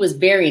reported. He was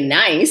very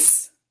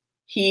nice.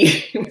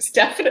 he was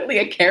definitely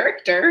a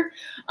character.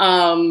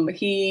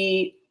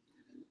 He's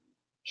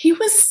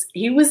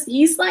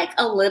like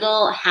a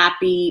little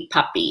happy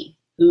puppy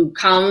who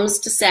comes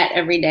to set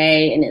every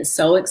day and is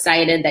so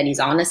excited that he's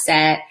on a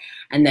set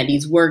and that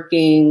he's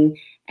working,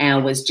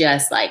 and was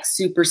just like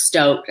super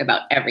stoked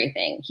about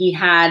everything. He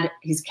had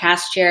his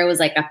cast chair was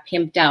like a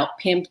pimped out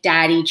pimp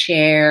daddy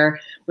chair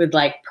with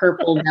like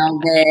purple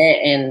velvet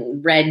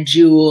and red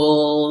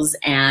jewels,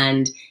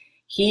 and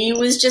he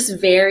was just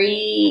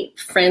very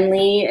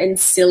friendly and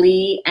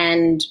silly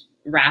and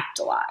rapped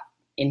a lot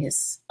in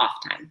his off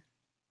time.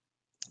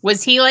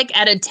 Was he like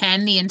at a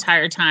 10 the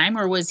entire time,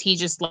 or was he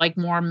just like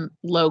more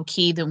low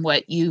key than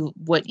what you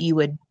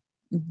would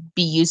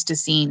be used to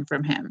seeing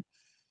from him?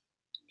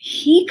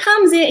 He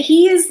comes in,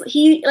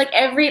 he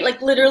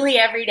like literally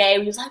every day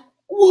he was like,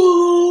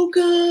 whoa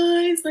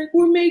guys, like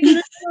we're making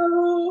a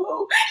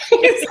show.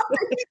 He's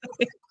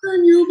like,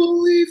 can you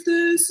believe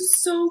this is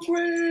so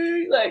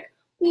great? Like,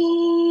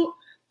 whoa.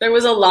 There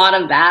was a lot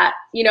of that.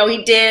 You know,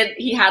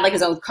 he had like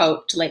his own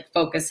coach to like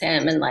focus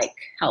him and like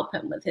help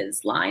him with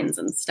his lines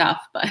and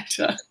stuff. But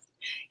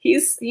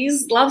he's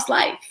loves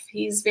life.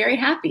 He's very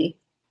happy.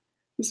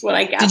 That's what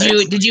I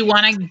gathered. Did you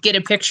want to get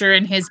a picture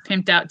in his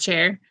pimped out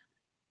chair?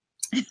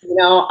 You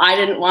know, I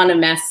didn't want to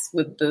mess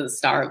with the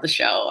star of the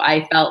show.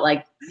 I felt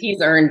like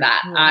he's earned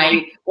that.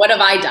 What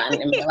have I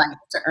done in my life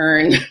to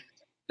earn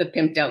the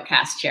pimped out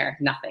cast chair?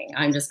 Nothing.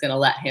 I'm just gonna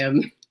let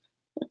him.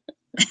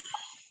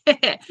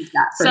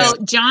 So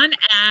John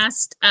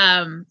asked,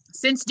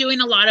 since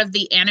doing a lot of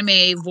the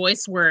anime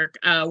voice work,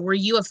 were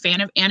you a fan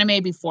of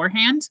anime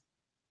beforehand?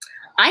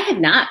 I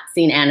had not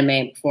seen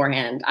anime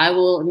beforehand. I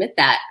will admit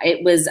that.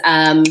 It was,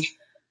 I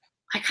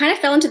kind of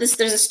fell into this.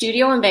 There's a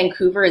studio in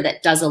Vancouver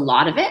that does a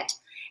lot of it.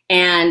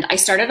 And I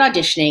started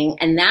auditioning,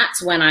 and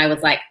that's when I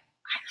was like,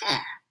 I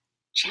gotta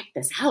check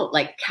this out.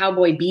 Like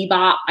Cowboy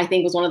Bebop, I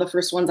think was one of the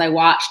first ones I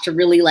watched to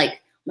really like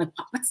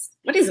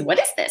what is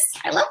this?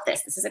 I love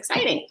this. This is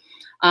exciting.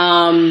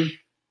 Now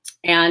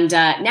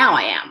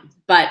I am,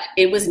 but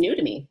it was new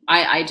to me.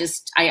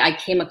 I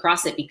came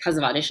across it because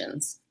of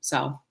auditions.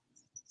 So,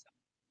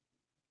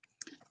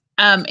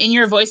 in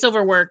your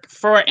voiceover work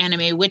for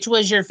anime, which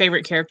was your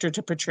favorite character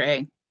to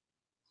portray?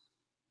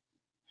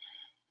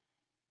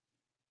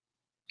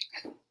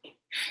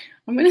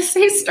 I'm going to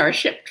say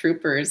Starship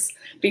Troopers,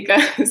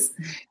 because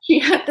she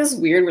had this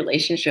weird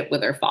relationship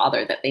with her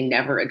father that they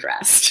never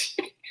addressed.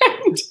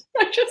 And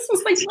I just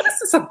was like, what is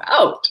this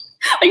about?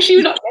 Like, she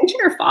would mention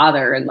her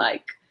father in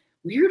like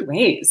weird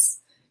ways.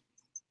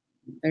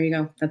 There you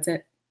go. That's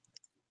it.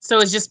 So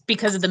it's just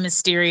because of the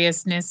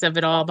mysteriousness of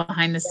it all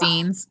behind the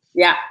scenes.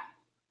 Yeah.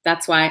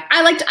 That's why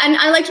I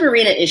liked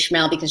Marina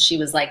Ishmael, because she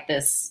was like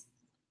this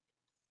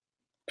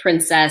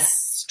princess,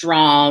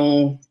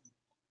 strong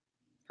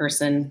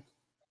person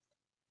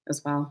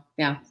as well.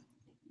 Yeah.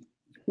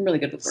 I'm really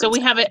good with words. So we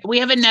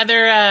have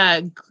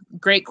another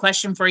great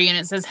question for you, and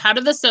it says, how do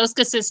the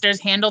Soska sisters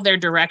handle their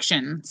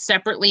direction?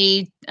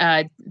 Separately,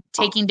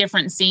 taking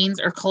different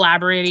scenes, or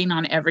collaborating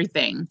on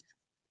everything?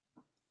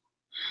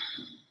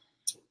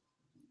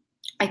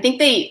 I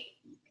think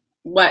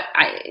what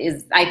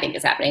I think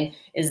is happening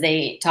is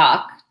they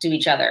talk to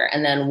each other,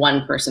 and then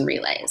one person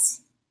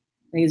relays.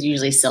 I think it's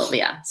usually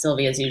Sylvia.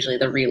 Sylvia is usually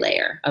the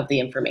relayer of the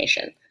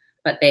information,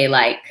 but they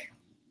like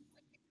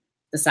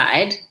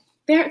decide.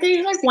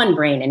 They're like one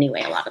brain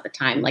anyway, a lot of the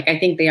time. Like, I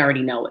think they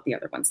already know what the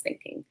other one's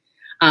thinking.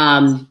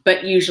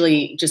 But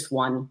usually just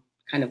one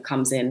kind of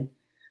comes in,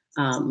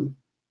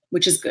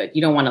 which is good.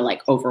 You don't want to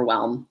like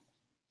overwhelm.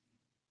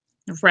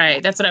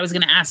 Right. That's what I was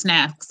going to ask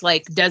next.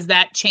 Like, does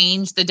that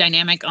change the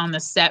dynamic on the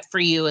set for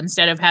you,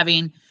 instead of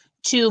having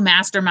two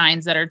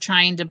masterminds that are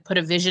trying to put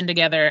a vision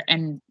together,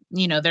 and,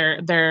 you know,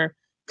 they're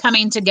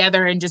coming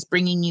together and just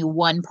bringing you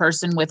one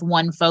person with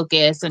one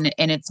focus, and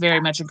it's very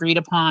much agreed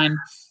upon,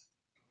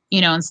 you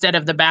know, instead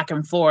of the back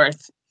and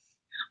forth?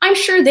 I'm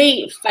sure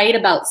they fight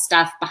about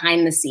stuff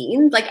behind the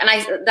scenes. Like,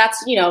 and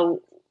that's, you know,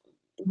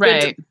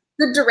 right.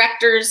 The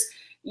directors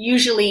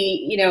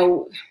usually, you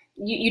know,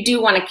 you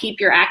do want to keep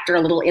your actor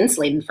a little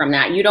insulated from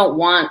that. You don't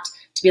want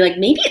to be like,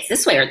 maybe it's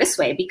this way or this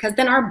way, because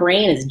then our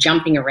brain is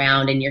jumping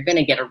around and you're going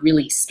to get a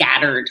really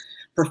scattered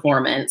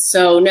performance.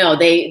 So no,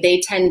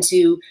 they tend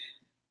to,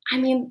 I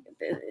mean,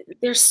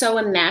 they're so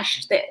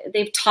enmeshed that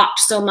they've talked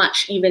so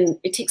much, even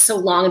it takes so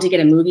long to get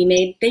a movie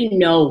made. They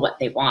know what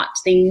they want.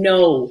 They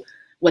know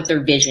what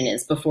their vision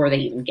is before they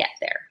even get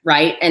there.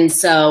 Right. And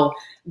so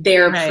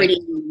they're pretty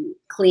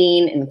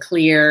clean and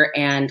clear.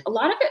 And a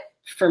lot of it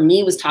for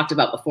me was talked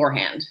about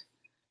beforehand,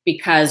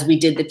 because we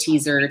did the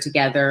teaser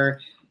together.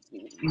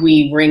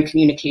 We were in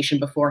communication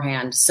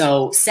beforehand.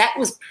 So set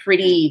was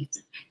pretty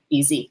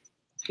easy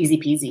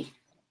peasy.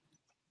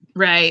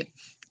 Right.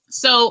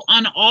 So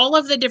on all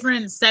of the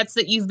different sets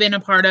that you've been a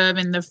part of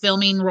and the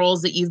filming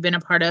roles that you've been a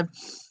part of,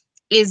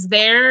 is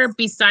there,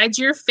 besides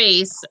your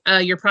face,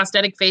 your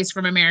prosthetic face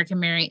from American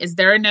Mary, is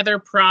there another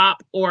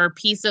prop or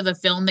piece of the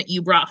film that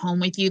you brought home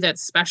with you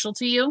that's special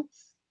to you?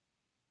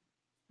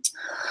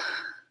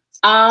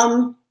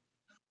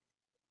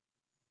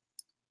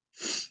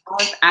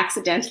 I've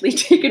accidentally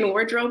taken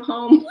wardrobe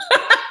home.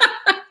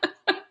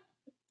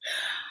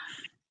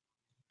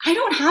 I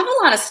don't have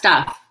a lot of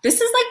stuff. This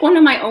is like one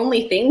of my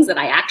only things that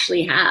I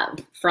actually have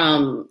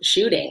from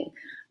shooting.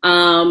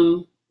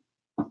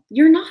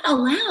 You're not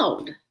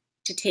allowed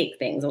to take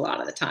things a lot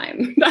of the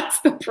time. That's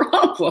the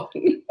problem.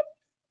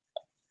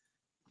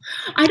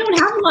 I don't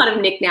have a lot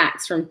of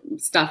knickknacks from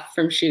stuff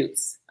from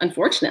shoots,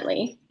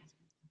 unfortunately.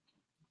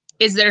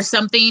 Is there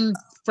something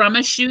from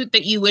a shoot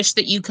that you wish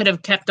that you could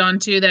have kept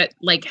onto that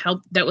like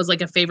helped, that was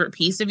like a favorite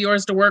piece of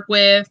yours to work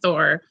with,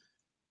 or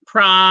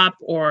prop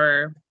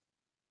or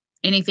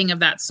anything of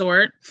that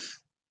sort?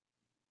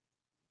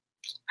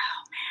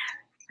 Oh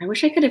man, I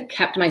wish I could have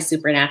kept my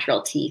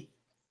supernatural teeth,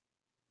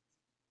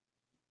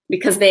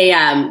 because they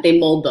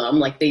mold them,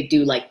 like they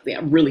do like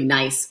a really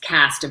nice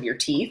cast of your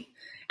teeth.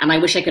 And I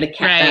wish I could have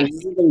kept them.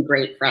 These would have been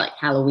great for like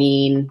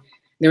Halloween.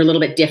 They're a little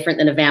bit different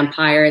than a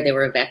vampire. They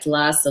were a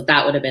Vetula, so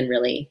that would have been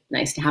really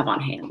nice to have on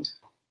hand.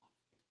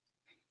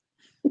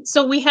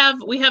 So we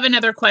have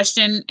another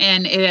question,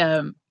 and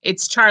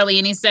it's Charlie,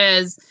 and he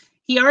says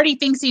he already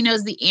thinks he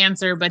knows the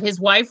answer, but his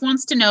wife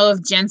wants to know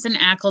if Jensen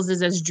Ackles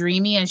is as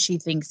dreamy as she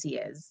thinks he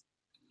is.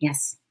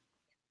 Yes.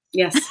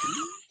 Yes.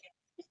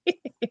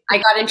 I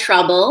got in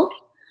trouble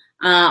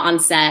on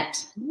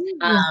set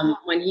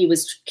when he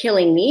was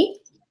killing me,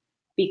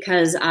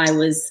 because I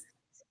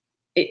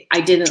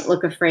didn't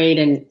look afraid,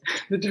 and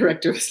the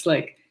director was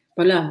like,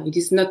 "Paula, it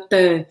is not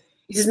a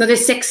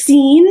sex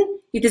scene.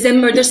 It is a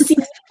murder scene."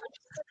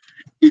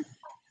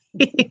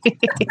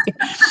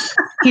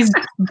 He's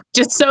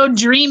just so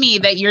dreamy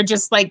that you're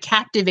just like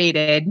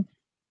captivated.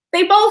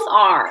 They both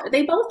are.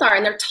 They both are,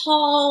 and they're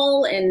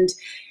tall, and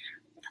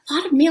a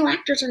lot of male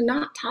actors are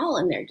not tall,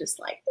 and they're just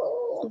like,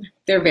 oh,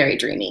 they're very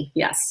dreamy.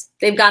 Yes,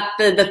 they've got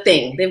the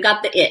thing. They've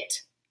got the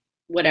it.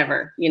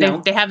 Whatever, you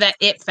know. They have that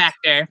it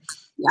factor.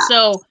 Yeah.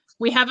 So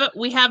we have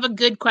a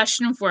good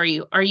question for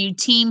you. Are you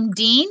team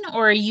Dean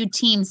or are you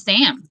team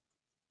Sam?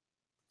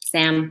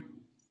 Sam.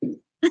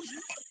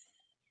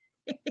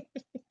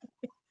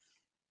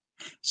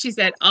 She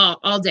said,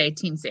 all day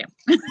team Sam.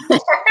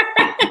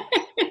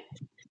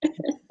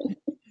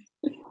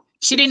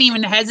 She didn't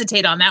even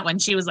hesitate on that one.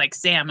 She was like,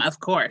 Sam, of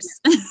course.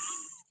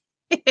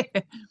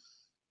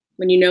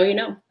 When you know, you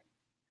know.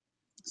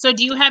 So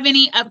do you have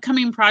any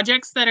upcoming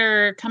projects that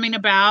are coming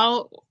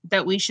about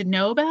that we should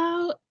know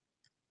about?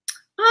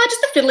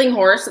 Just The Fiddling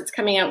Horse that's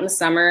coming out in the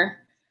summer.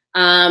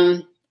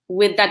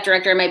 With that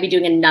director, I might be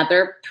doing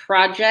another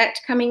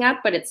project coming up,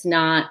 but it's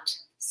not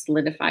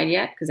solidified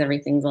yet because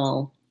everything's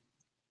all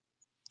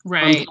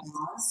right.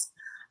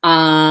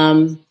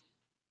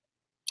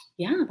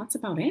 Yeah, that's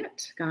about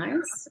it,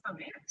 guys.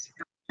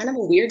 Kind of a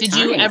weird Did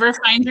time. you ever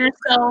find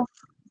yourself,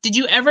 did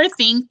you ever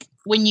think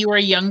when you were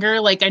younger,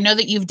 like I know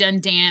that you've done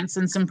dance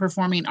and some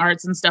performing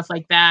arts and stuff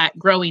like that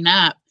growing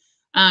up,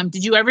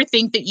 did you ever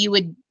think that you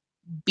would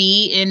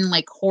be in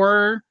like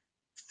horror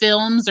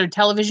films or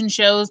television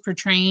shows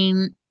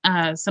portraying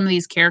some of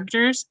these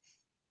characters?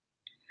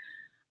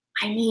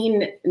 I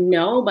mean,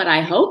 no, but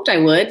I hoped I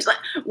would.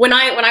 When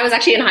I was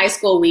actually in high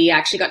school, we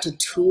actually got to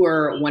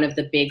tour one of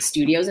the big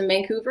studios in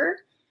Vancouver,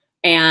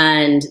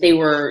 and they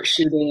were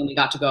shooting, and we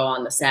got to go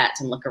on the set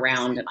and look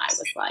around, and I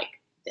was like,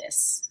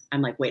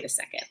 I'm like, wait a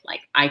second,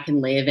 like I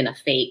can live in a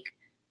fake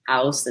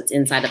house that's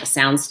inside of a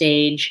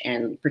soundstage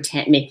and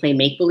play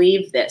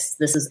make-believe. This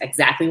is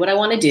exactly what I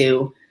want to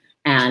do,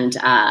 and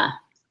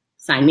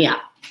sign me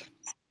up.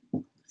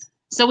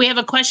 So we have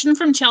a question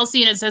from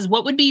Chelsea, and it says,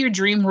 what would be your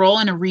dream role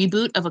in a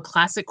reboot of a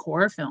classic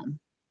horror film?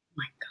 Oh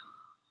my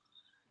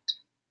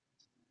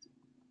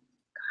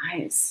God.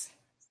 Guys,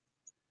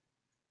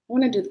 I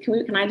want to do,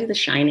 can I do The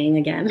Shining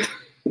again?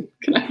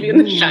 Can I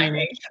do The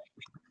Shining?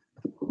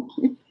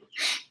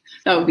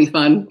 That would be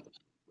fun.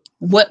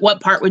 What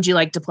part would you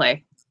like to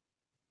play?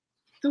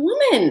 The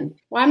woman.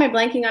 Why am I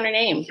blanking on her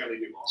name?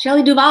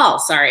 Shelley Duvall.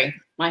 Sorry.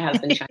 My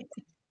husband Shining.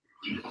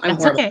 I'm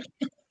horrible.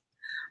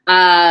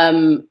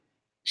 Okay.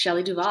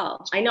 Shelley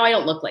Duvall. I know I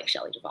don't look like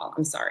Shelley Duvall.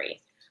 I'm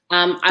sorry.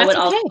 I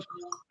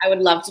would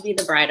love to be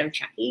the bride of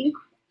Chucky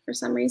for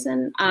some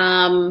reason.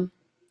 I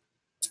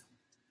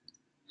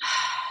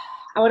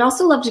would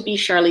also love to be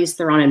Charlize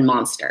Theron in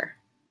Monster.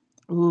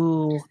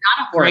 Ooh, it's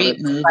not a great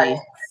movie.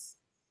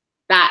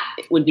 That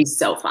would be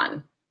so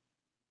fun.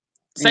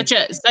 Such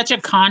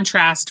a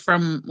contrast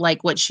from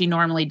like what she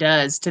normally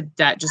does to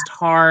that just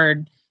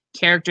hard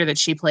character that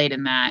she played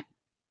in that.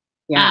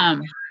 Yeah.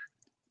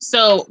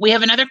 So we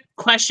have another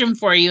question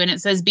for you, and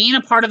it says, being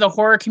a part of the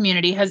horror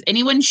community, has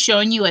anyone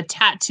shown you a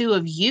tattoo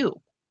of you?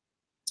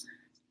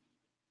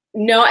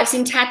 No, I've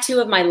seen tattoo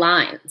of my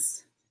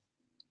lines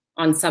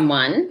on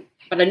someone,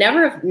 but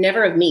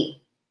never of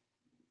me.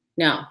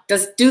 No.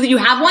 Do you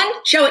have one?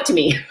 Show it to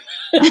me.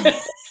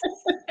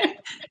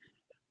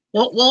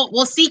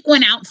 We'll seek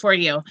one out for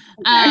you.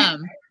 Okay.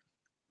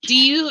 Do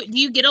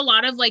you get a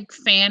lot of like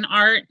fan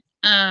art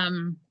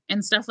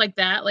and stuff like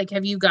that? Like,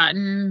 have you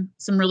gotten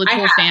some really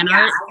cool fan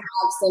art? I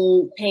have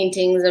some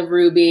paintings of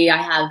Ruby. I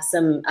have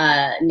some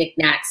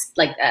knickknacks,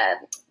 like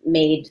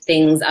made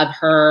things of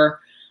her.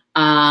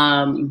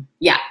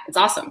 Yeah, it's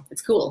awesome.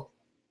 It's cool.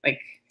 Like,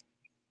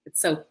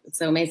 it's so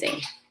amazing.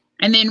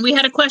 And then we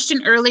had a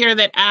question earlier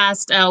that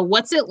asked,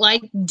 what's it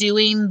like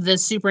doing the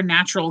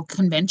supernatural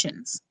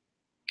conventions?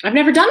 I've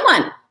never done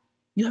one.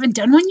 You haven't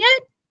done one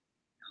yet?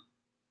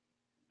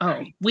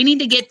 Oh, we need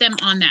to get them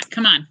on that.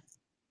 Come on.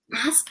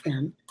 Ask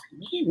them.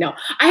 No,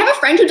 I have a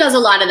friend who does a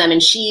lot of them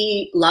and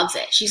she loves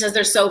it. She says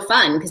they're so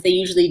fun because they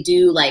usually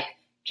do like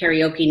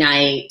karaoke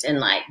night and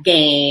like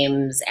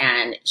games,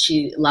 and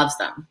she loves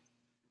them.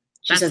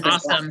 She That's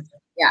awesome.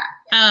 Yeah.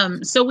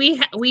 So we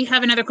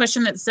have another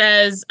question that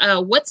says,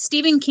 what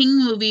Stephen King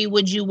movie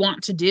would you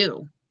want to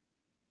do?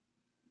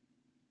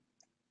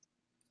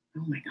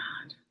 Oh my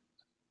God.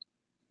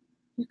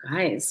 You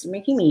guys, you're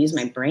making me use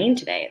my brain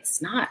today.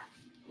 It's not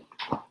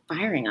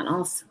firing on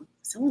all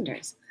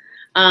cylinders.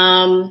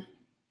 So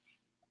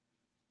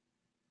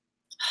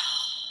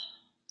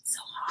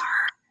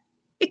hard.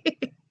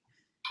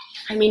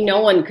 I mean, no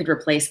one could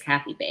replace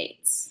Kathy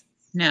Bates.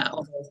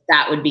 No.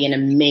 That would be an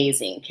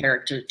amazing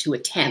character to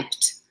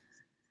attempt.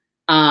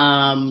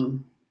 I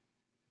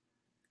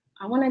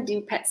want to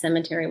do Pet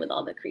Sematary with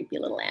all the creepy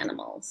little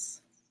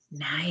animals.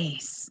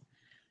 Nice.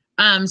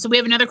 So we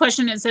have another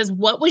question that says,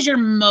 what was your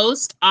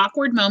most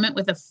awkward moment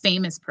with a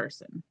famous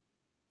person?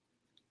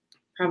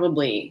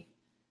 Probably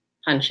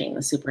punching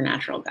the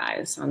supernatural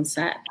guys on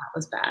set. That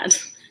was bad.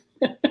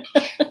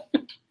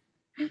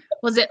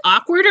 Was it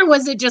awkward or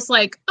was it just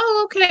like,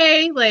 oh,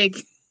 okay? Like,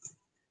 it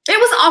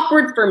was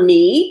awkward for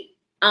me.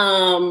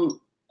 Oh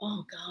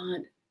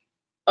God.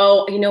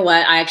 Oh, you know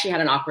what? I actually had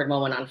an awkward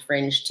moment on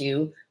Fringe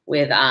too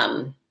with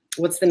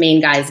what's the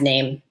main guy's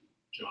name?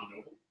 John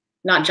Noble.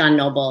 Not John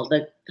Noble,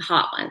 the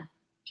hot one.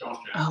 John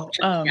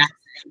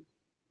Jackson.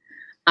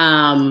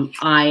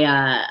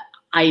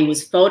 I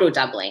was photo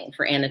doubling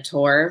for Anna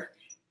Torv,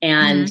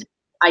 and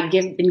I'd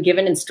been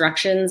given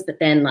instructions, but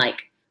then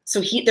like,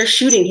 so they're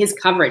shooting his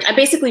coverage. I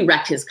basically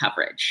wrecked his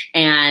coverage,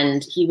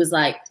 and he was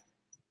like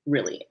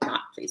really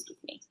not pleased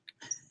with me.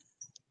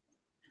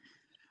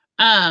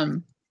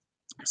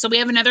 So we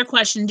have another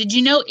question. Did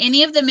you know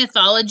any of the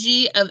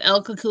mythology of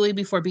El Cucuy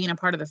before being a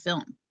part of the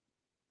film?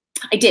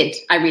 I did.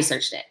 I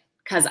researched it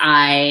because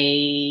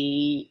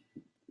I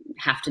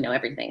have to know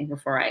everything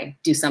before I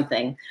do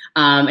something.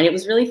 And it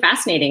was really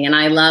fascinating. And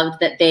I loved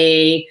that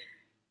they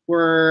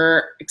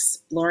were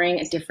exploring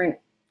a different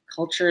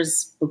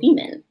culture's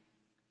boogeyman. It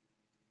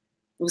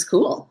was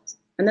cool.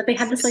 And that they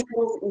had this like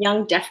little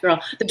young deaf girl.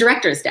 The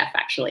director is deaf,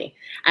 actually.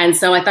 And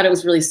so I thought it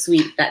was really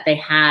sweet that they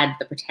had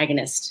the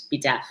protagonist be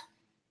deaf.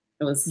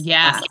 It was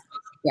awesome.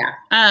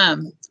 Yeah.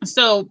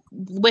 So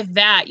with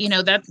that, you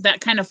know, that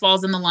kind of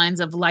falls in the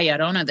lines of La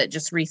Llorona that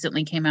just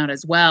recently came out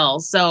as well.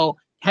 So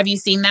have you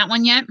seen that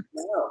one yet?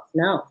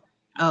 No.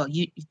 Oh,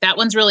 that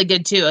one's really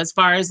good too, as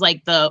far as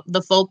like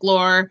the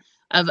folklore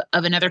of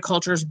another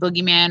culture's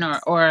boogeyman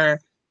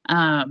or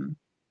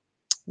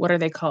what are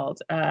they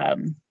called?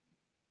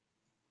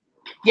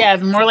 Yeah,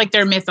 more like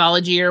their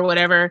mythology or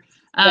whatever.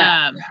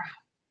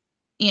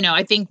 You know,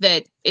 I think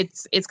that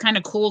it's kind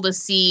of cool to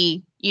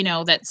see, you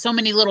know, that so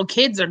many little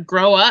kids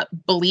grow up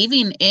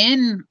believing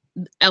in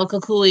El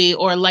Cucuy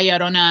or La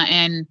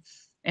Llorona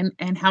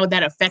and how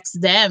that affects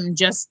them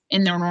just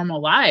in their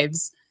normal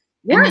lives.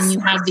 Yes. And then you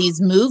have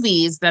these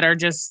movies that are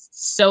just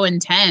so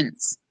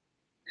intense.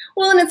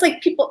 Well, and it's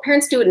like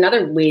parents do it in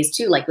other ways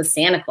too, like with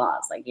Santa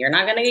Claus. Like, you're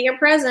not going to get your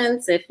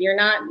presents if you're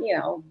not, you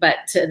know, but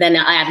then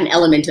I add an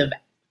element of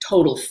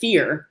total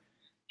fear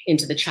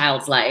into the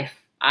child's life.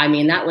 I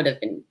mean, that would have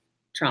been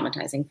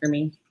traumatizing for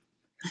me.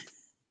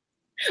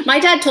 My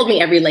dad told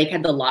me every lake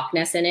had the Loch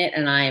Ness in it,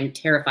 and I'm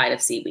terrified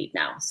of seaweed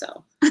now,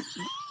 so.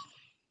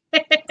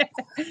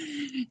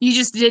 You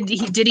just did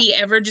he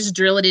ever just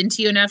drill it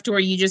into you enough to where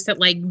you just had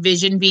like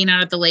vision being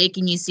out at the lake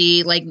and you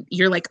see like,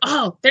 you're like,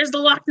 oh, there's the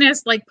Loch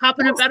Ness like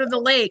popping up out of the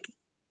lake.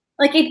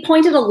 Like, he'd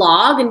point at a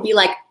log and be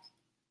like,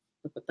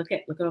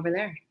 look over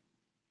there.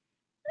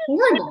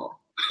 Horrible.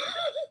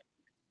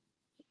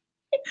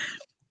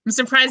 I'm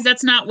surprised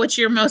that's not what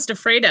you're most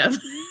afraid of,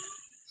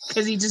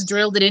 because he just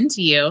drilled it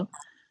into you.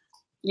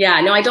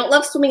 Yeah, no, I don't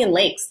love swimming in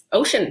lakes.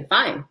 Ocean,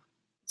 fine.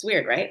 It's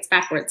weird, right? It's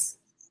backwards.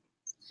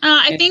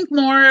 I think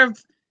more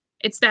of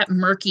it's that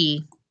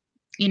murky,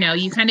 you know,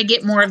 you kind of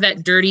get more of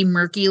that dirty,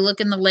 murky look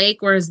in the lake,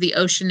 whereas the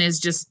ocean is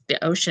just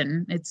the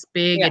ocean. It's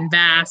big and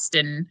vast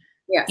and,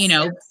 you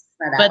know,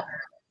 but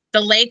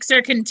the lakes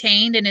are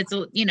contained and it's,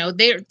 you know,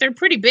 they're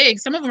pretty big.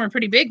 Some of them are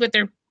pretty big, but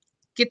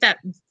get that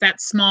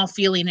small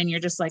feeling and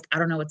you're just like, I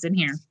don't know what's in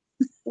here.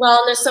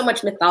 Well, there's so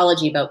much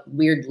mythology about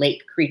weird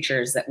lake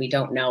creatures that we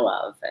don't know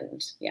of.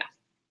 And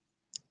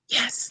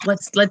yes,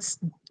 let's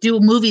do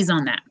movies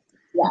on that.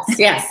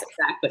 Yes,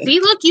 exactly. See,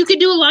 look, you could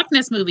do a Loch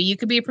Ness movie. You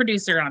could be a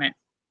producer on it.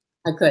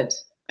 I could.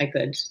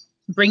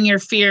 Bring your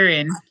fear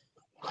in.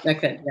 I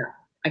could, yeah.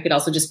 I could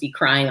also just be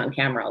crying on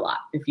camera a lot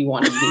if you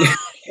wanted to.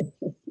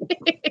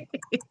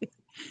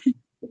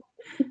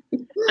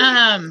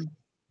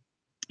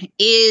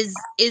 Is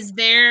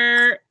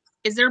there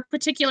a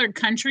particular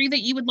country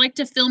that you would like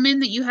to film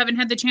in that you haven't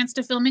had the chance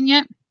to film in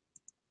yet?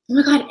 Oh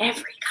my God,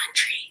 every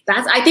country.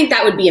 I think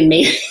that would be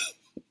amazing.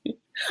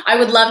 I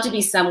would love to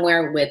be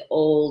somewhere with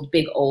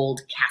big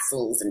old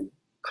castles and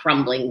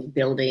crumbling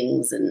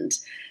buildings, and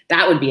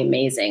that would be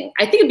amazing.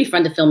 I think it'd be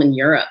fun to film in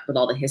Europe with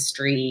all the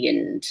history,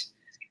 and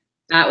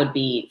that would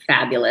be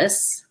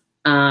fabulous.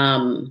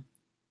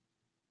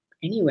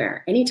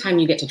 Anywhere, anytime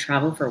you get to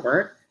travel for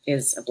work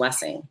is a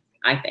blessing,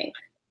 I think.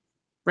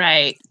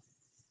 Right.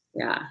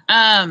 Yeah.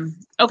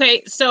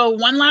 Okay, so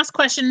one last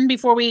question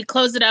before we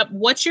close it up.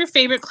 What's your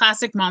favorite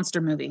classic monster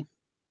movie?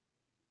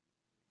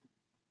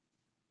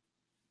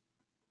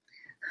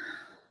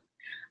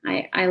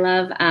 I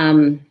love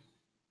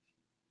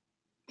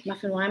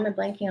Muffin. Why am I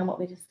blanking on what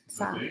we just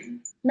saw?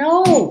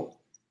 No.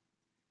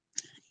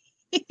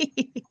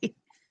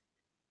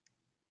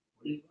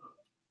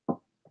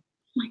 Oh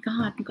my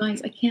God, you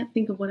guys, I can't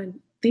think of what I'm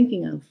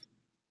thinking of.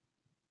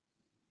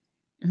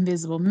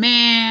 Invisible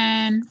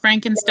Man,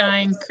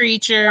 Frankenstein,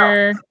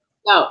 Creature.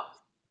 No.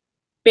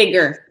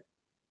 Bigger.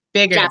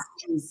 Bigger.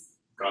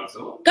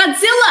 Godzilla.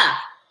 Godzilla.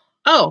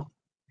 Oh.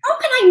 How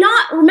can I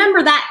not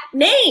remember that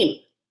name?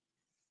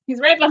 He's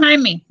right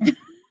behind me.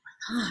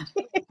 God.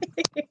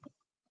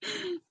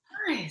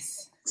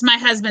 Nice. It's my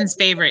husband's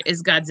favorite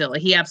is Godzilla.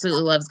 He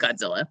absolutely loves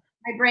Godzilla.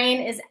 My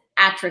brain is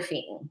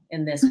atrophying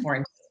in this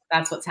quarantine.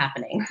 That's what's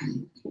happening.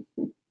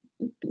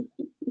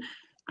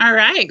 All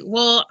right.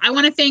 Well, I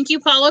want to thank you,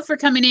 Paula, for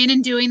coming in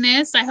and doing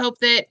this. I hope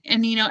that,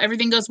 and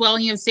everything goes well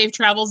and you have safe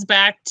travels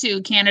back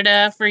to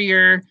Canada for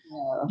your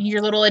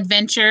little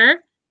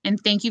adventure. And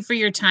thank you for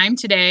your time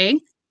today.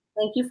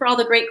 Thank you for all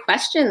the great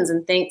questions,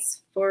 and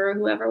thanks for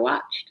whoever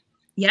watched.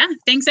 Yeah.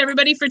 Thanks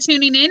everybody for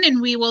tuning in,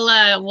 and we will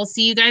we'll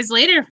see you guys later.